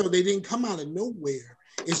 true. So they didn't come out of nowhere.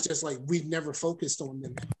 It's just like we've never focused on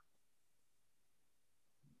them.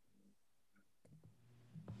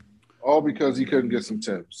 All because he couldn't get some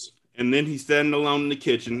tips. And then he's standing alone in the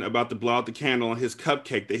kitchen about to blow out the candle on his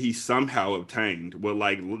cupcake that he somehow obtained with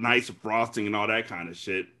like nice frosting and all that kind of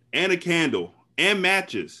shit. And a candle and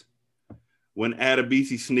matches. When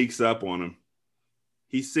Adebisi sneaks up on him.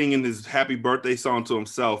 He's singing his happy birthday song to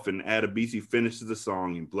himself, and Adebisi finishes the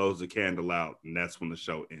song and blows the candle out. And that's when the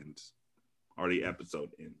show ends. Or the episode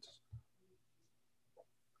ends.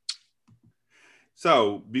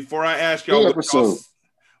 So before I ask y'all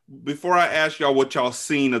what y'all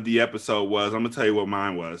seen of the episode was, I'm gonna tell you what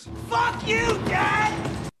mine was. Fuck you,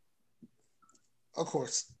 Dad! Of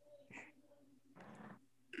course.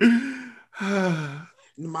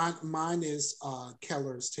 Mine is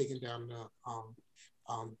Keller's taking down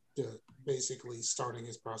the basically starting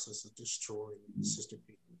his process of destroying Sister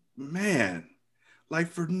Pete. Man, like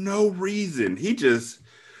for no reason. There's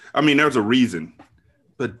a reason,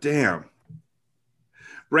 but damn.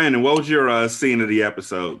 Brandon, what was your scene of the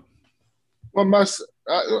episode? Well, I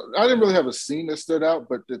didn't really have a scene that stood out,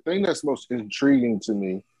 but the thing that's most intriguing to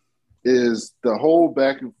me is the whole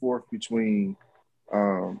back and forth between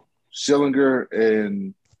Schillinger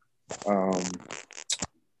and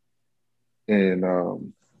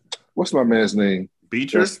what's my man's name?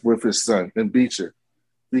 Beecher? That's with his son, and Beecher.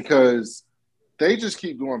 Because they just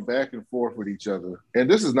keep going back and forth with each other. And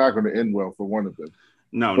this is not going to end well for one of them.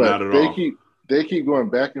 No, not at all. They keep going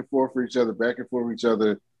back and forth for each other, back and forth for each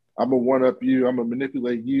other. I'm going to one-up you. I'm going to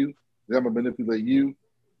manipulate you. Then I'm going to manipulate you.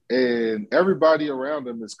 And everybody around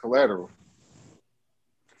them is collateral.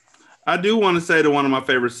 I do want to say that one of my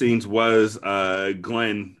favorite scenes was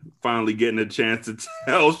Glenn finally getting a chance to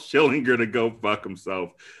tell Schillinger to go fuck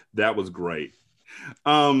himself. That was great.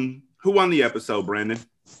 Who won the episode, Brandon?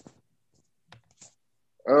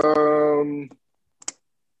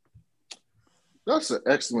 That's an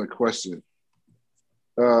excellent question.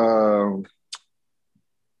 Glenn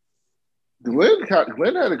had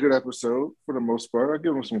a good episode for the most part. I'll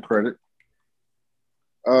give him some credit.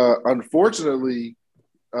 Unfortunately,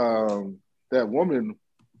 that woman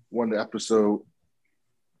won the episode.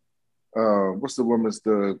 what's the woman's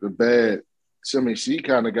the bad? She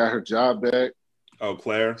kind of got her job back. Oh,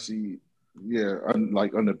 Claire.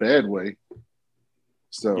 Like on the bad way.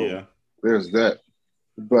 So yeah, there's that.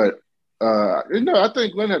 But I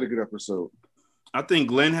think Glenn had a good episode. I think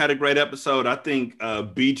Glenn had a great episode. I think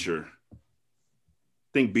Beecher's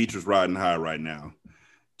riding high right now,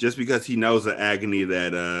 just because he knows the agony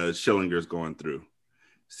that Schillinger's going through,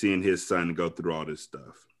 seeing his son go through all this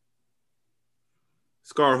stuff.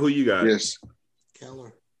 Scar, who you got? Yes,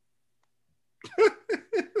 Keller.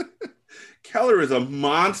 Keller is a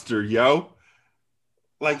monster, yo.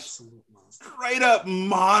 Like, Absolute monster. Straight up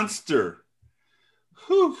monster.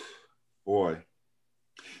 Whew. Boy.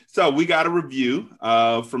 So we got a review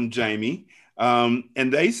from Jamie, and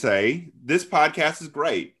they say, this podcast is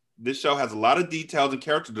great. This show has a lot of details and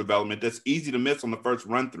character development that's easy to miss on the first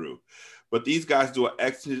run through. But these guys do an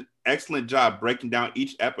excellent job breaking down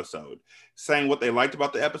each episode, saying what they liked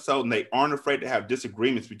about the episode, and they aren't afraid to have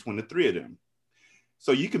disagreements between the three of them.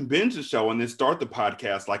 So you can binge the show and then start the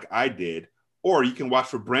podcast like I did, or you can watch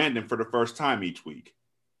for Brandon for the first time each week.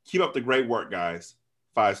 Keep up the great work, guys.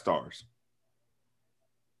 5 stars.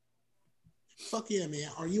 Fuck yeah, man.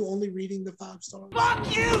 Are you only reading the 5 stars?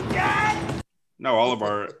 Fuck you, Dad! No, all of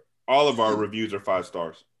our reviews are 5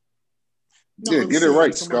 stars. No, yeah, get it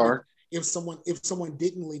right, Scar. If someone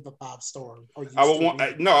didn't leave a 5-star, I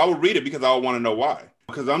will read it because I want to know why.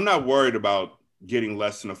 Because I'm not worried about getting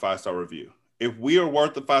less than a 5-star review. If we are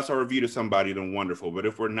worth a 5-star review to somebody, then wonderful. But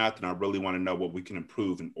if we're not, then I really want to know what we can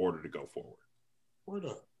improve in order to go forward. Word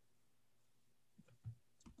up.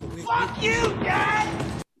 Fuck you, Dad!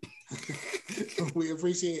 We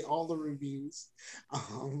appreciate all the reviews.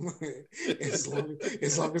 As long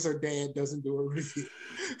as her dad doesn't do a review.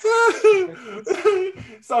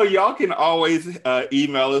 So y'all can always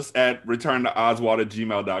email us at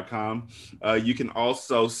returntooswald@gmail.com. You can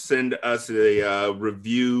also send us a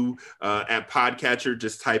review at Podcatcher.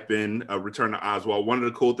 Just type in Return to Oswald. One of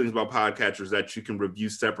the cool things about Podcatcher is that you can review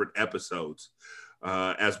separate episodes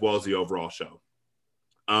as well as the overall show.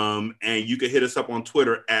 And you can hit us up on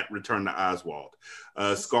Twitter at Return to Oswald.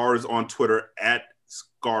 Scar is on Twitter at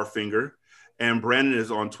Scarfinger. And Brandon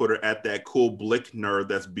is on Twitter at that cool Blick nerd.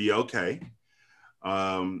 That's BOK.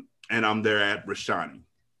 And I'm there at Rashani.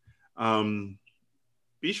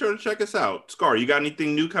 Be sure to check us out. Scar, you got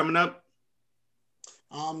anything new coming up?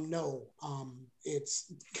 No.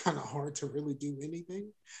 It's kind of hard to really do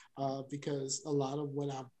anything because a lot of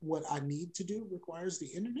what I need to do requires the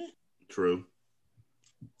internet. True.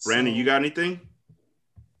 Brandon, you got anything?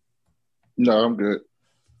 No, I'm good.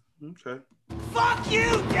 Okay. Fuck you,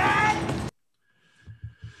 Dad!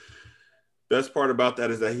 Best part about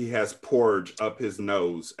that is that he has porridge up his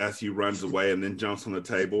nose as he runs away and then jumps on the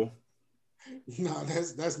table. No,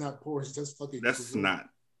 that's not porridge. That's fucking. That's gruel. not.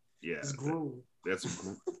 Yeah. It's gruel.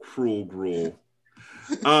 That's cruel gruel.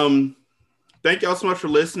 Thank y'all so much for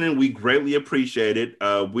listening. We greatly appreciate it.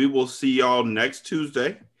 We will see y'all next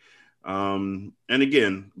Tuesday. And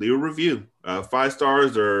again, leave a review. 5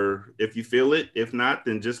 stars, or if you feel it. If not,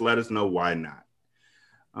 then just let us know why not.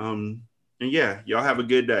 And yeah, y'all have a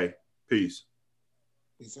good day. Peace.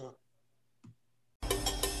 Peace out.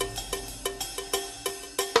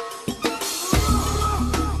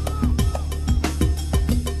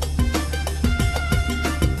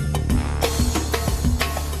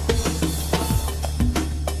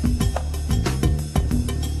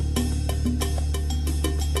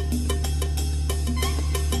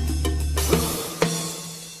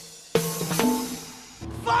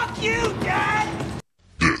 Fuck you, Dad!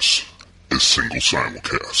 This is Single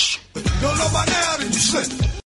Simulcast. Don't know by now that you said